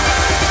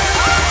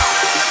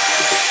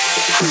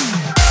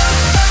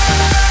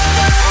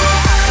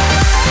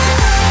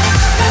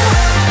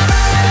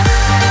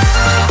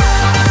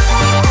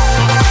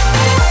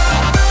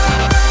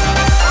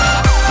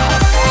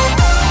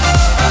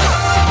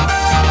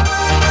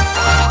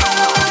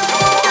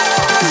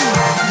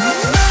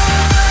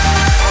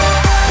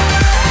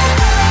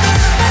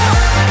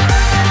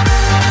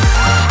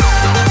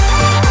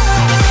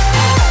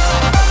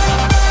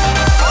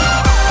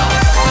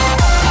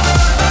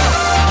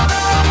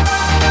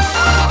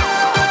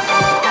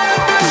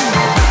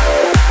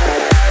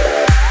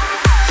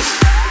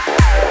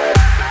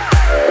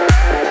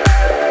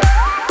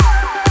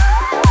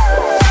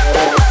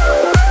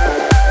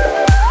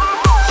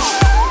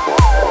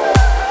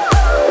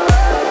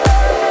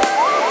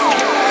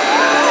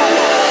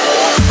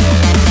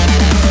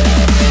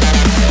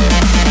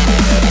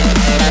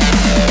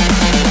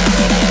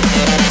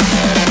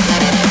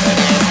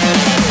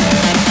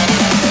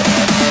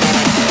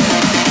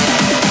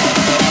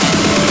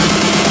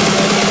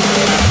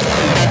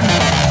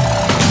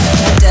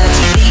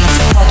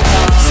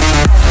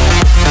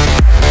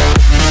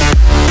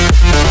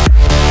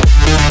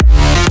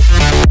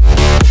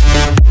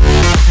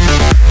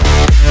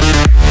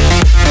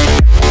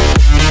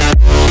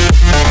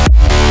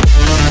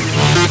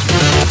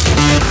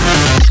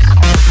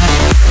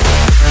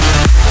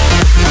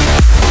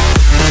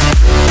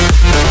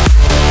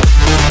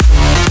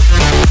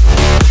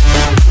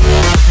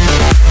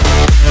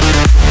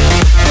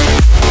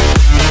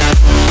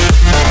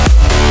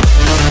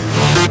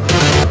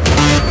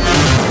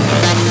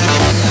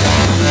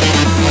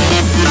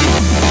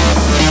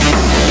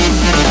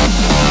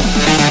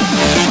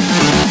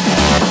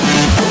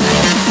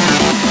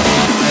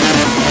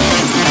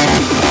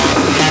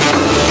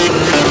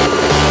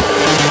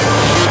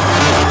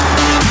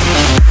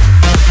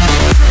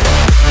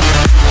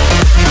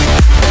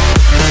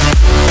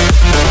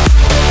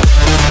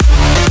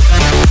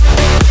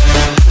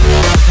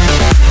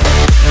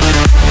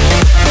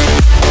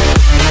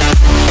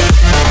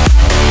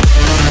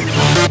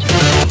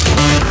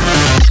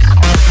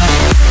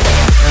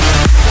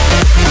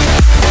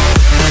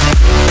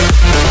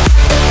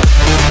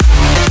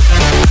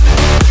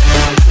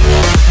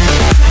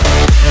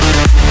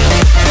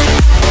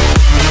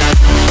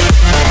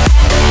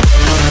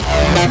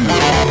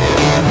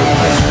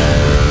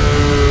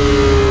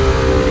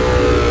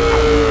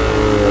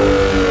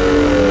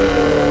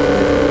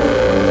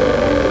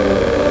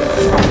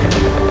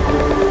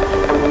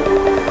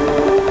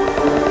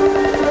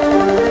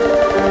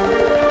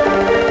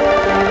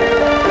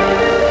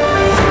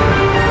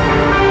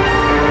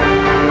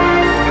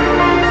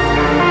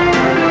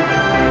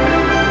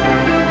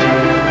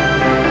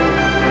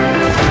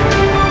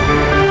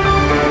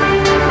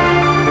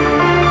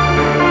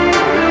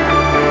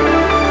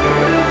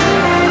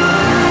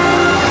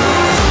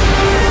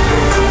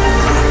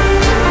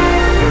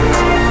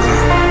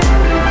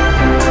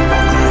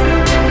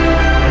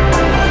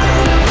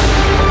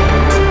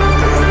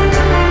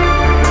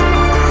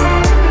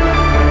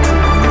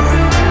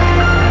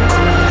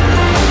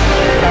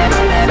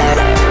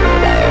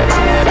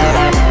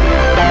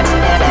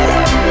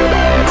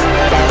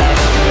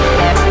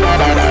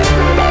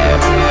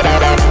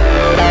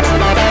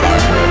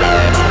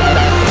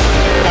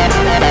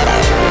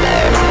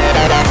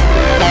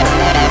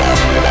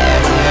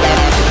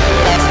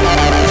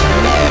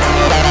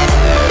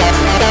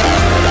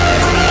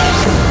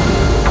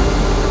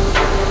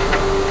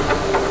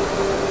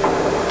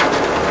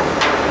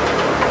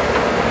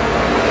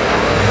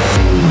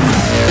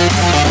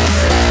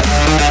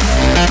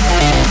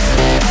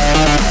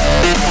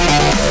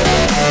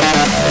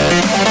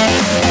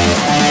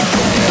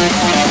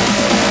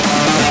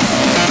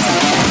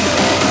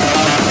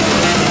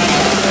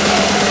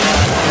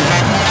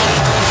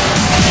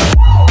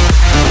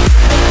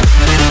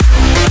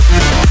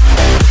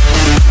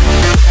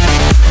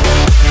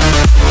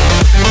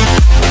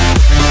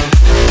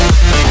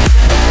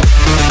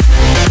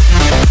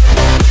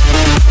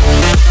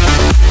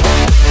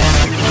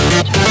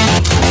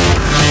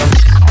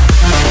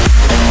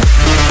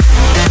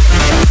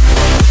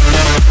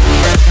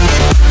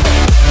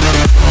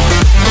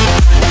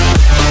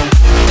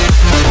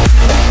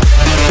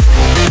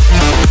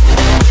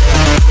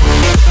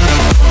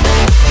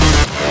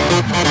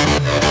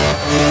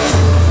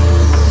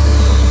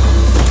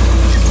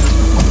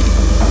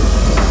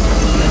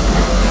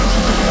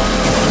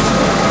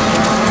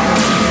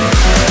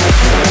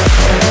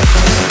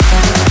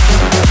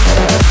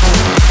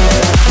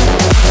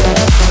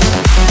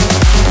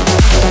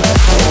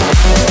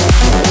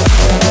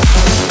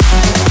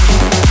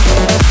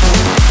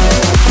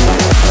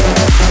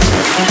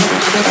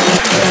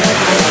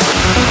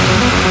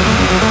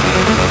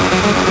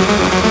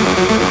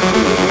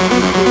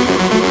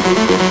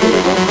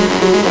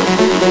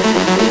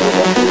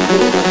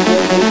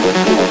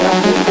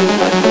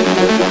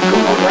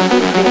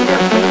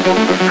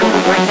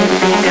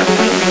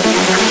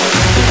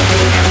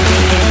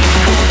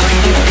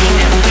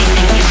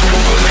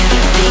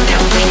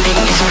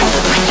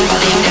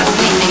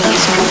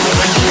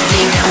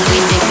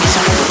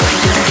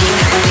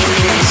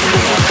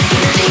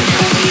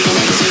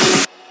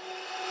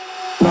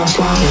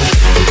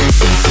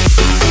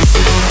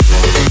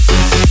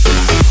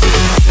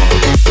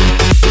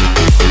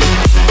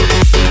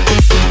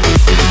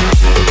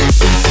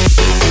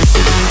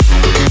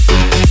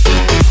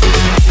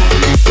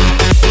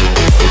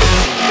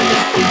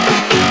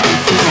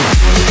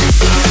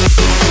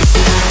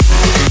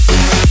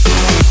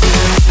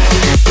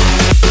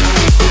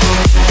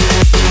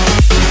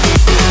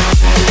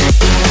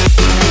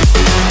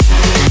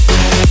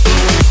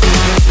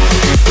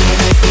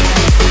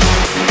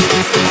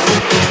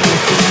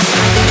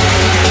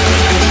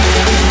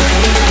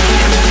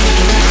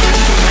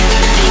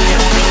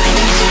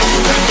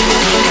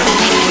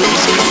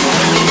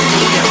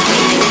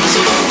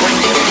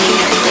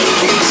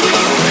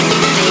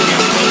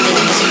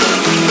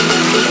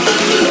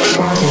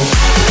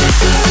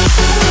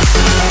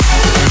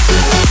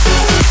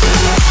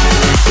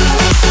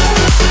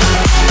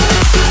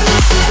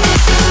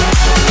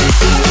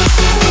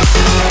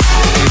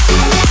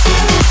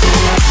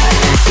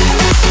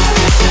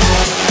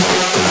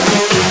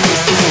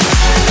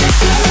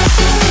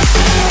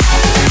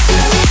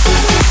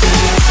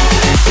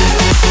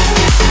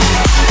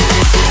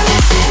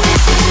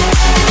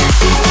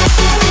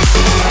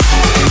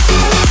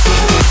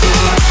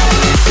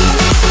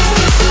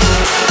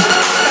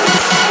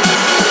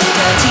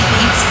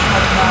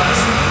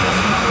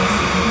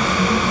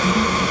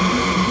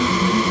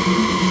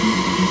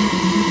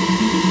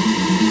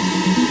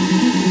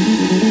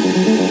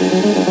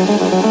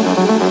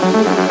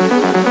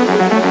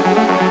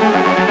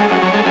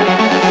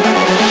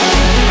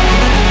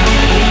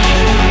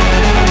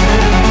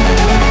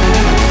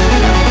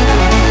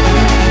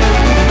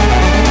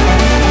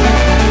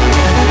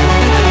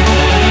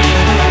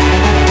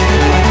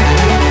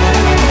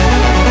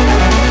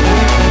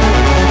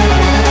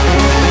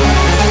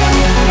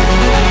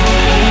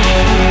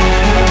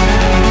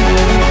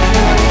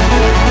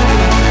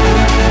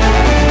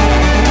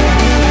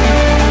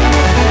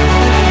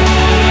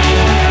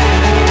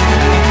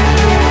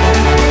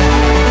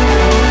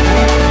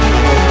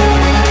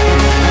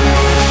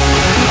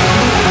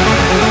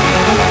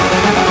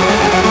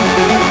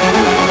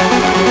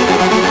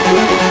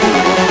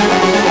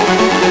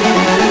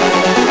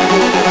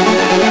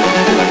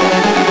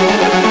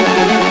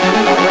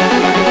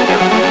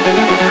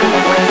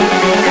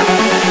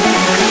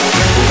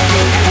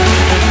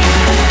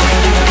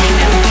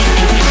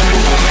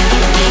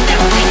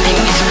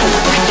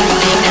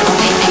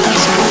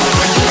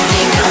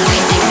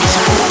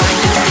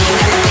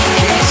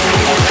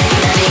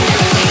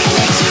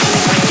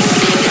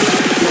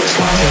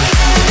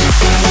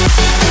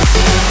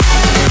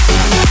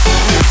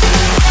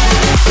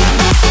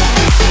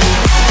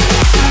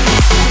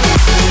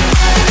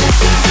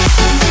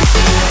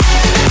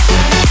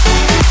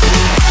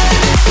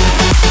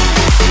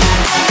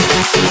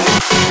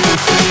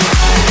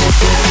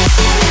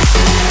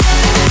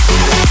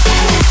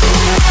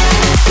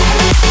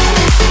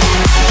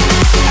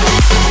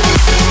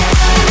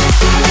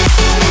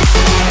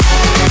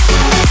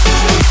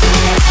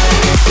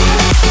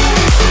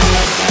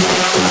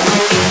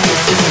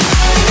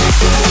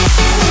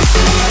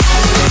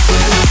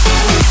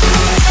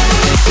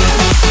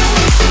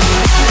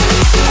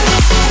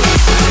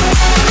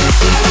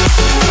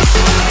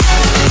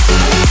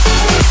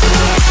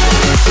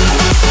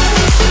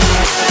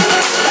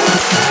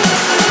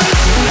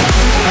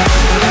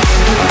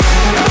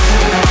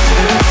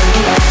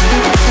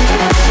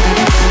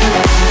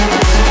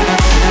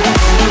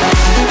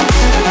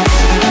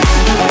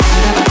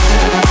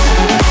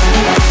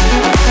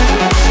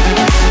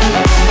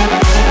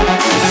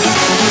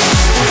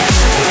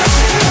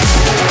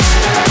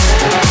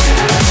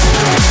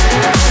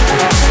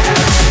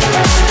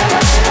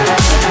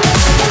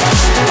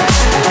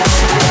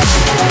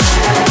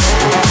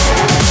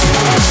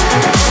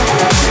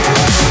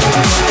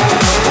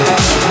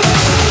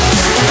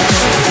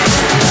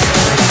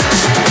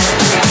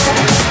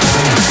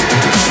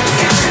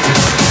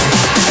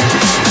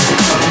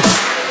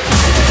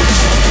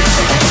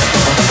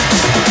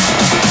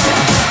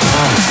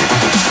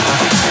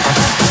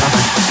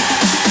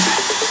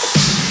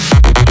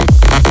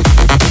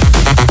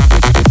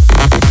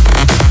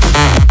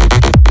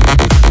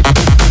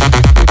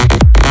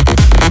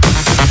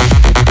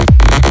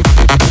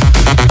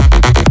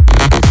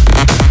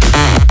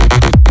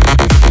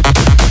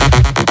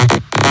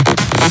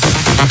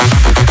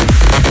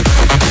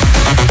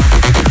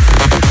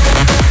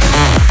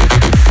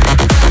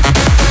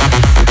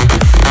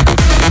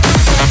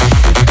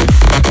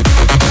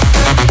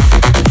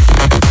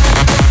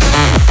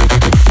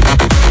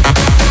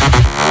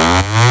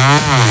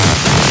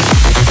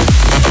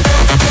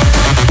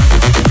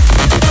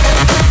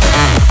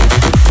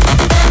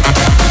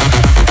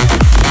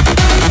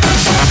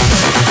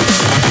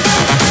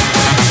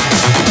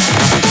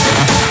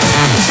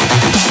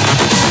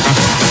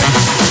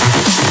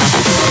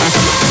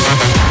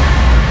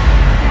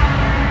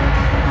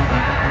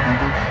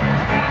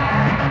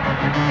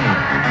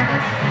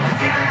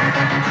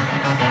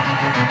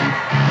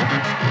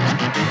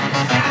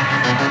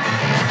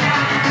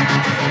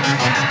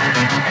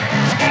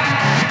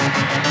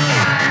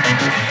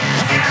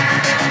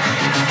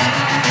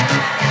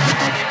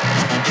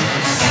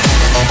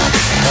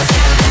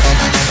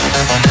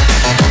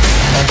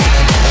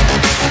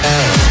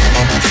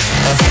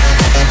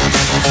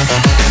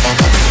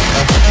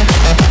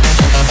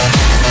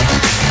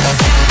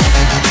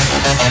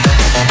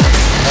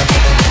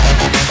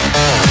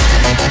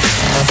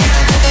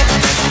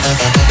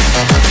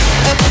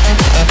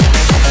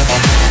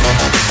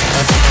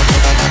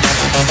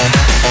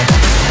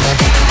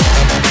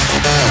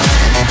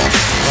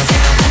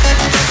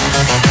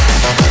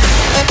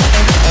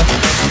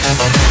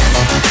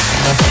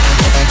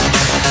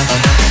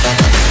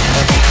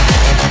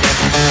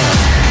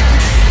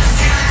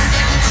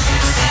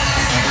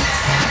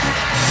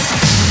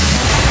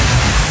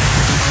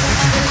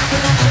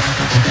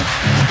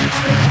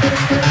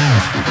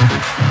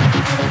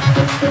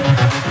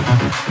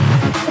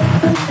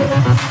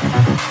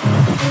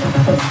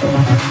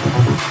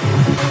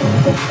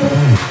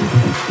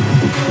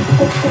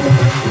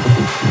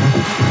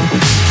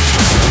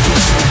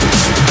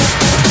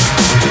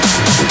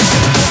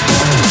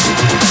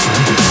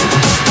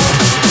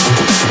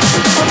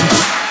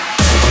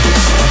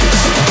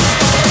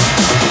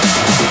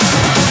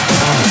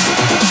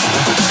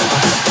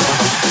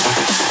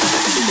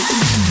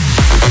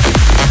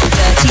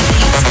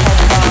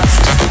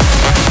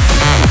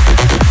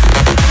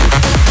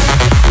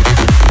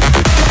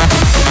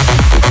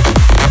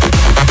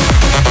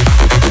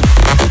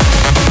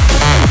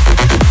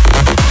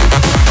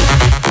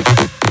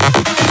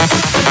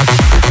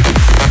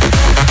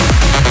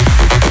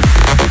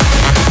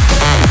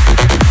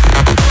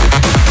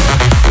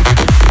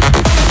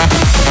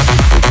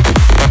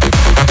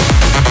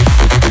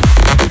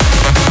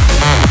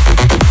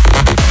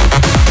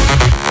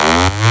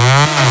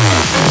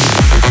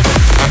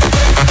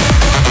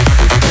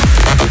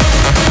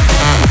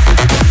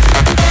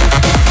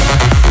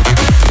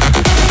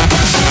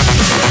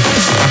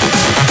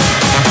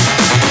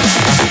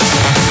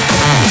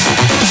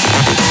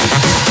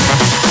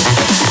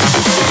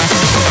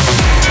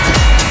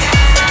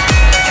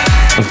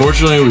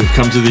 Unfortunately, we've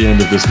come to the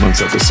end of this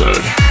month's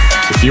episode.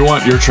 If you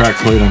want your track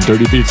played on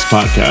Dirty Beats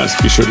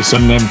Podcast, be sure to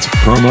send them to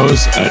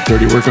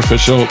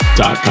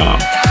promos@dirtyworkofficial.com.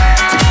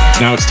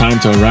 Now it's time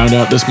to round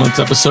out this month's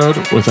episode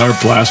with our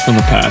Blast from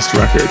the Past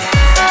record.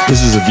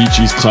 This is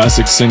Avicii's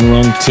classic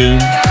sing-along tune,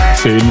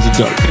 Fade into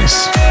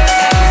Darkness.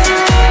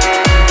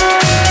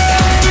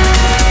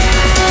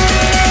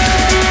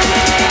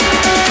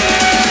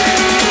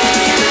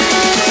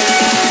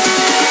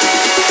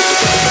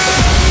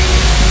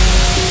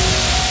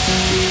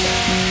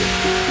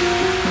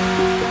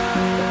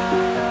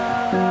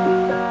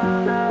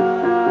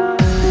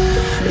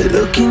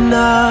 Looking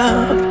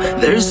up,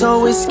 there's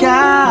always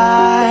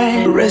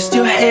sky. Rest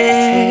your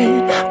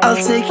head, I'll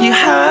take you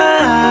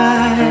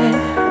high.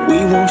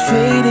 We won't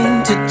fade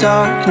into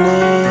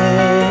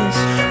darkness.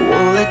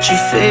 Won't let you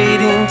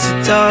fade into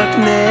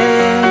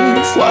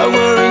darkness. Why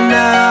worry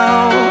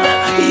now?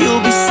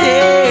 You'll be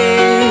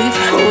safe.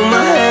 Hold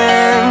my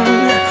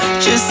hand,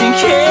 just in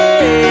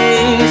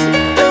case.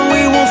 And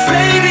we won't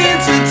fade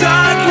into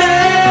darkness.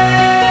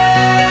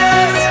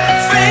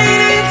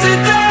 Fade into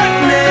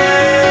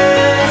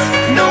darkness.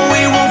 No,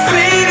 we won't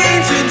fade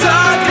into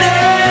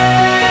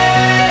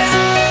darkness.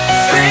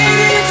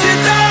 Fade into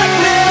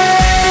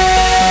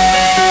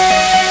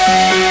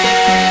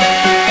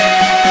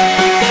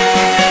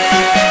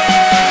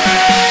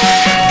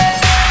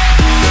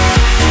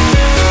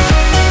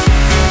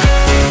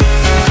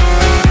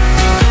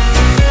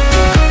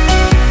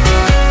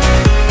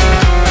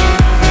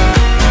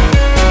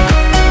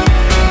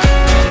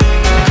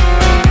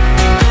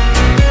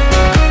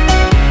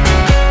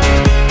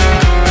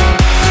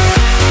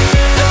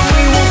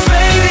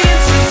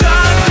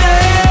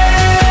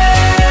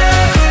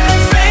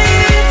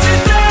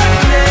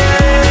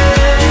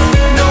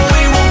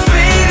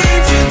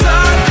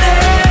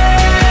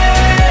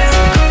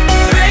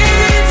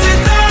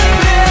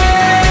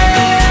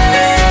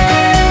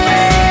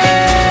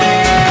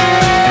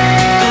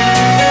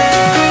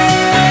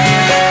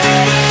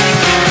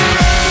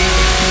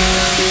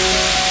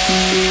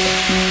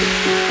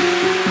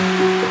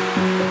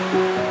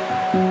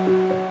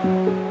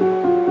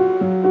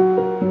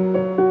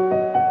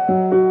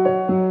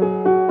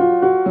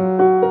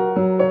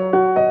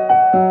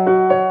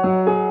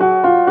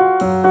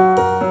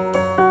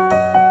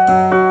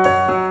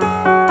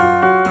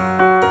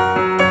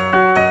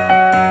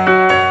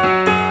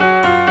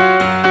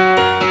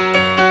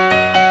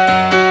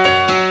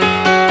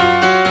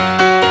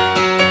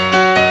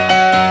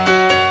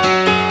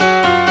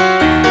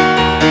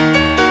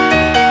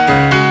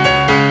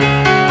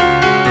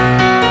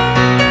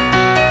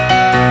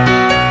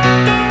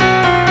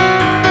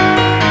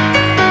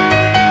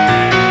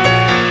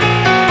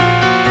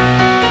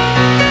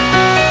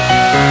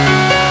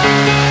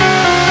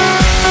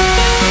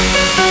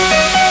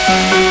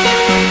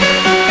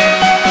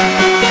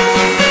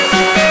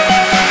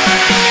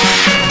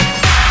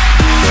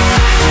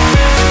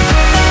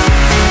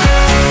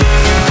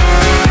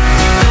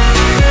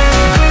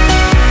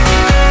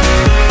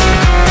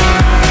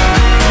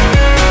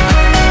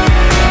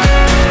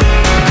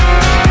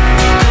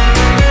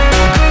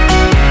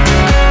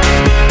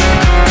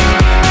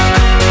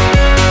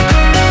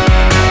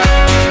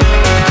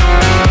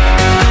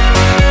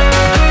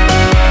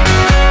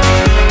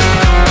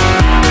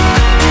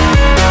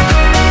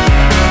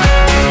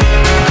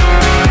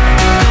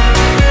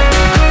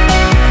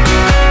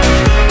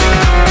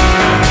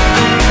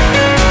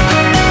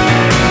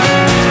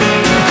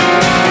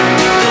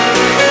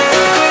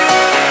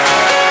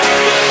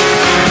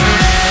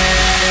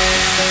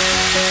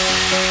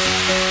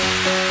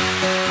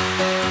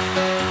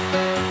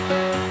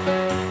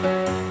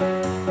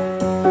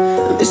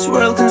This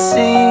world can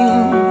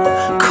sing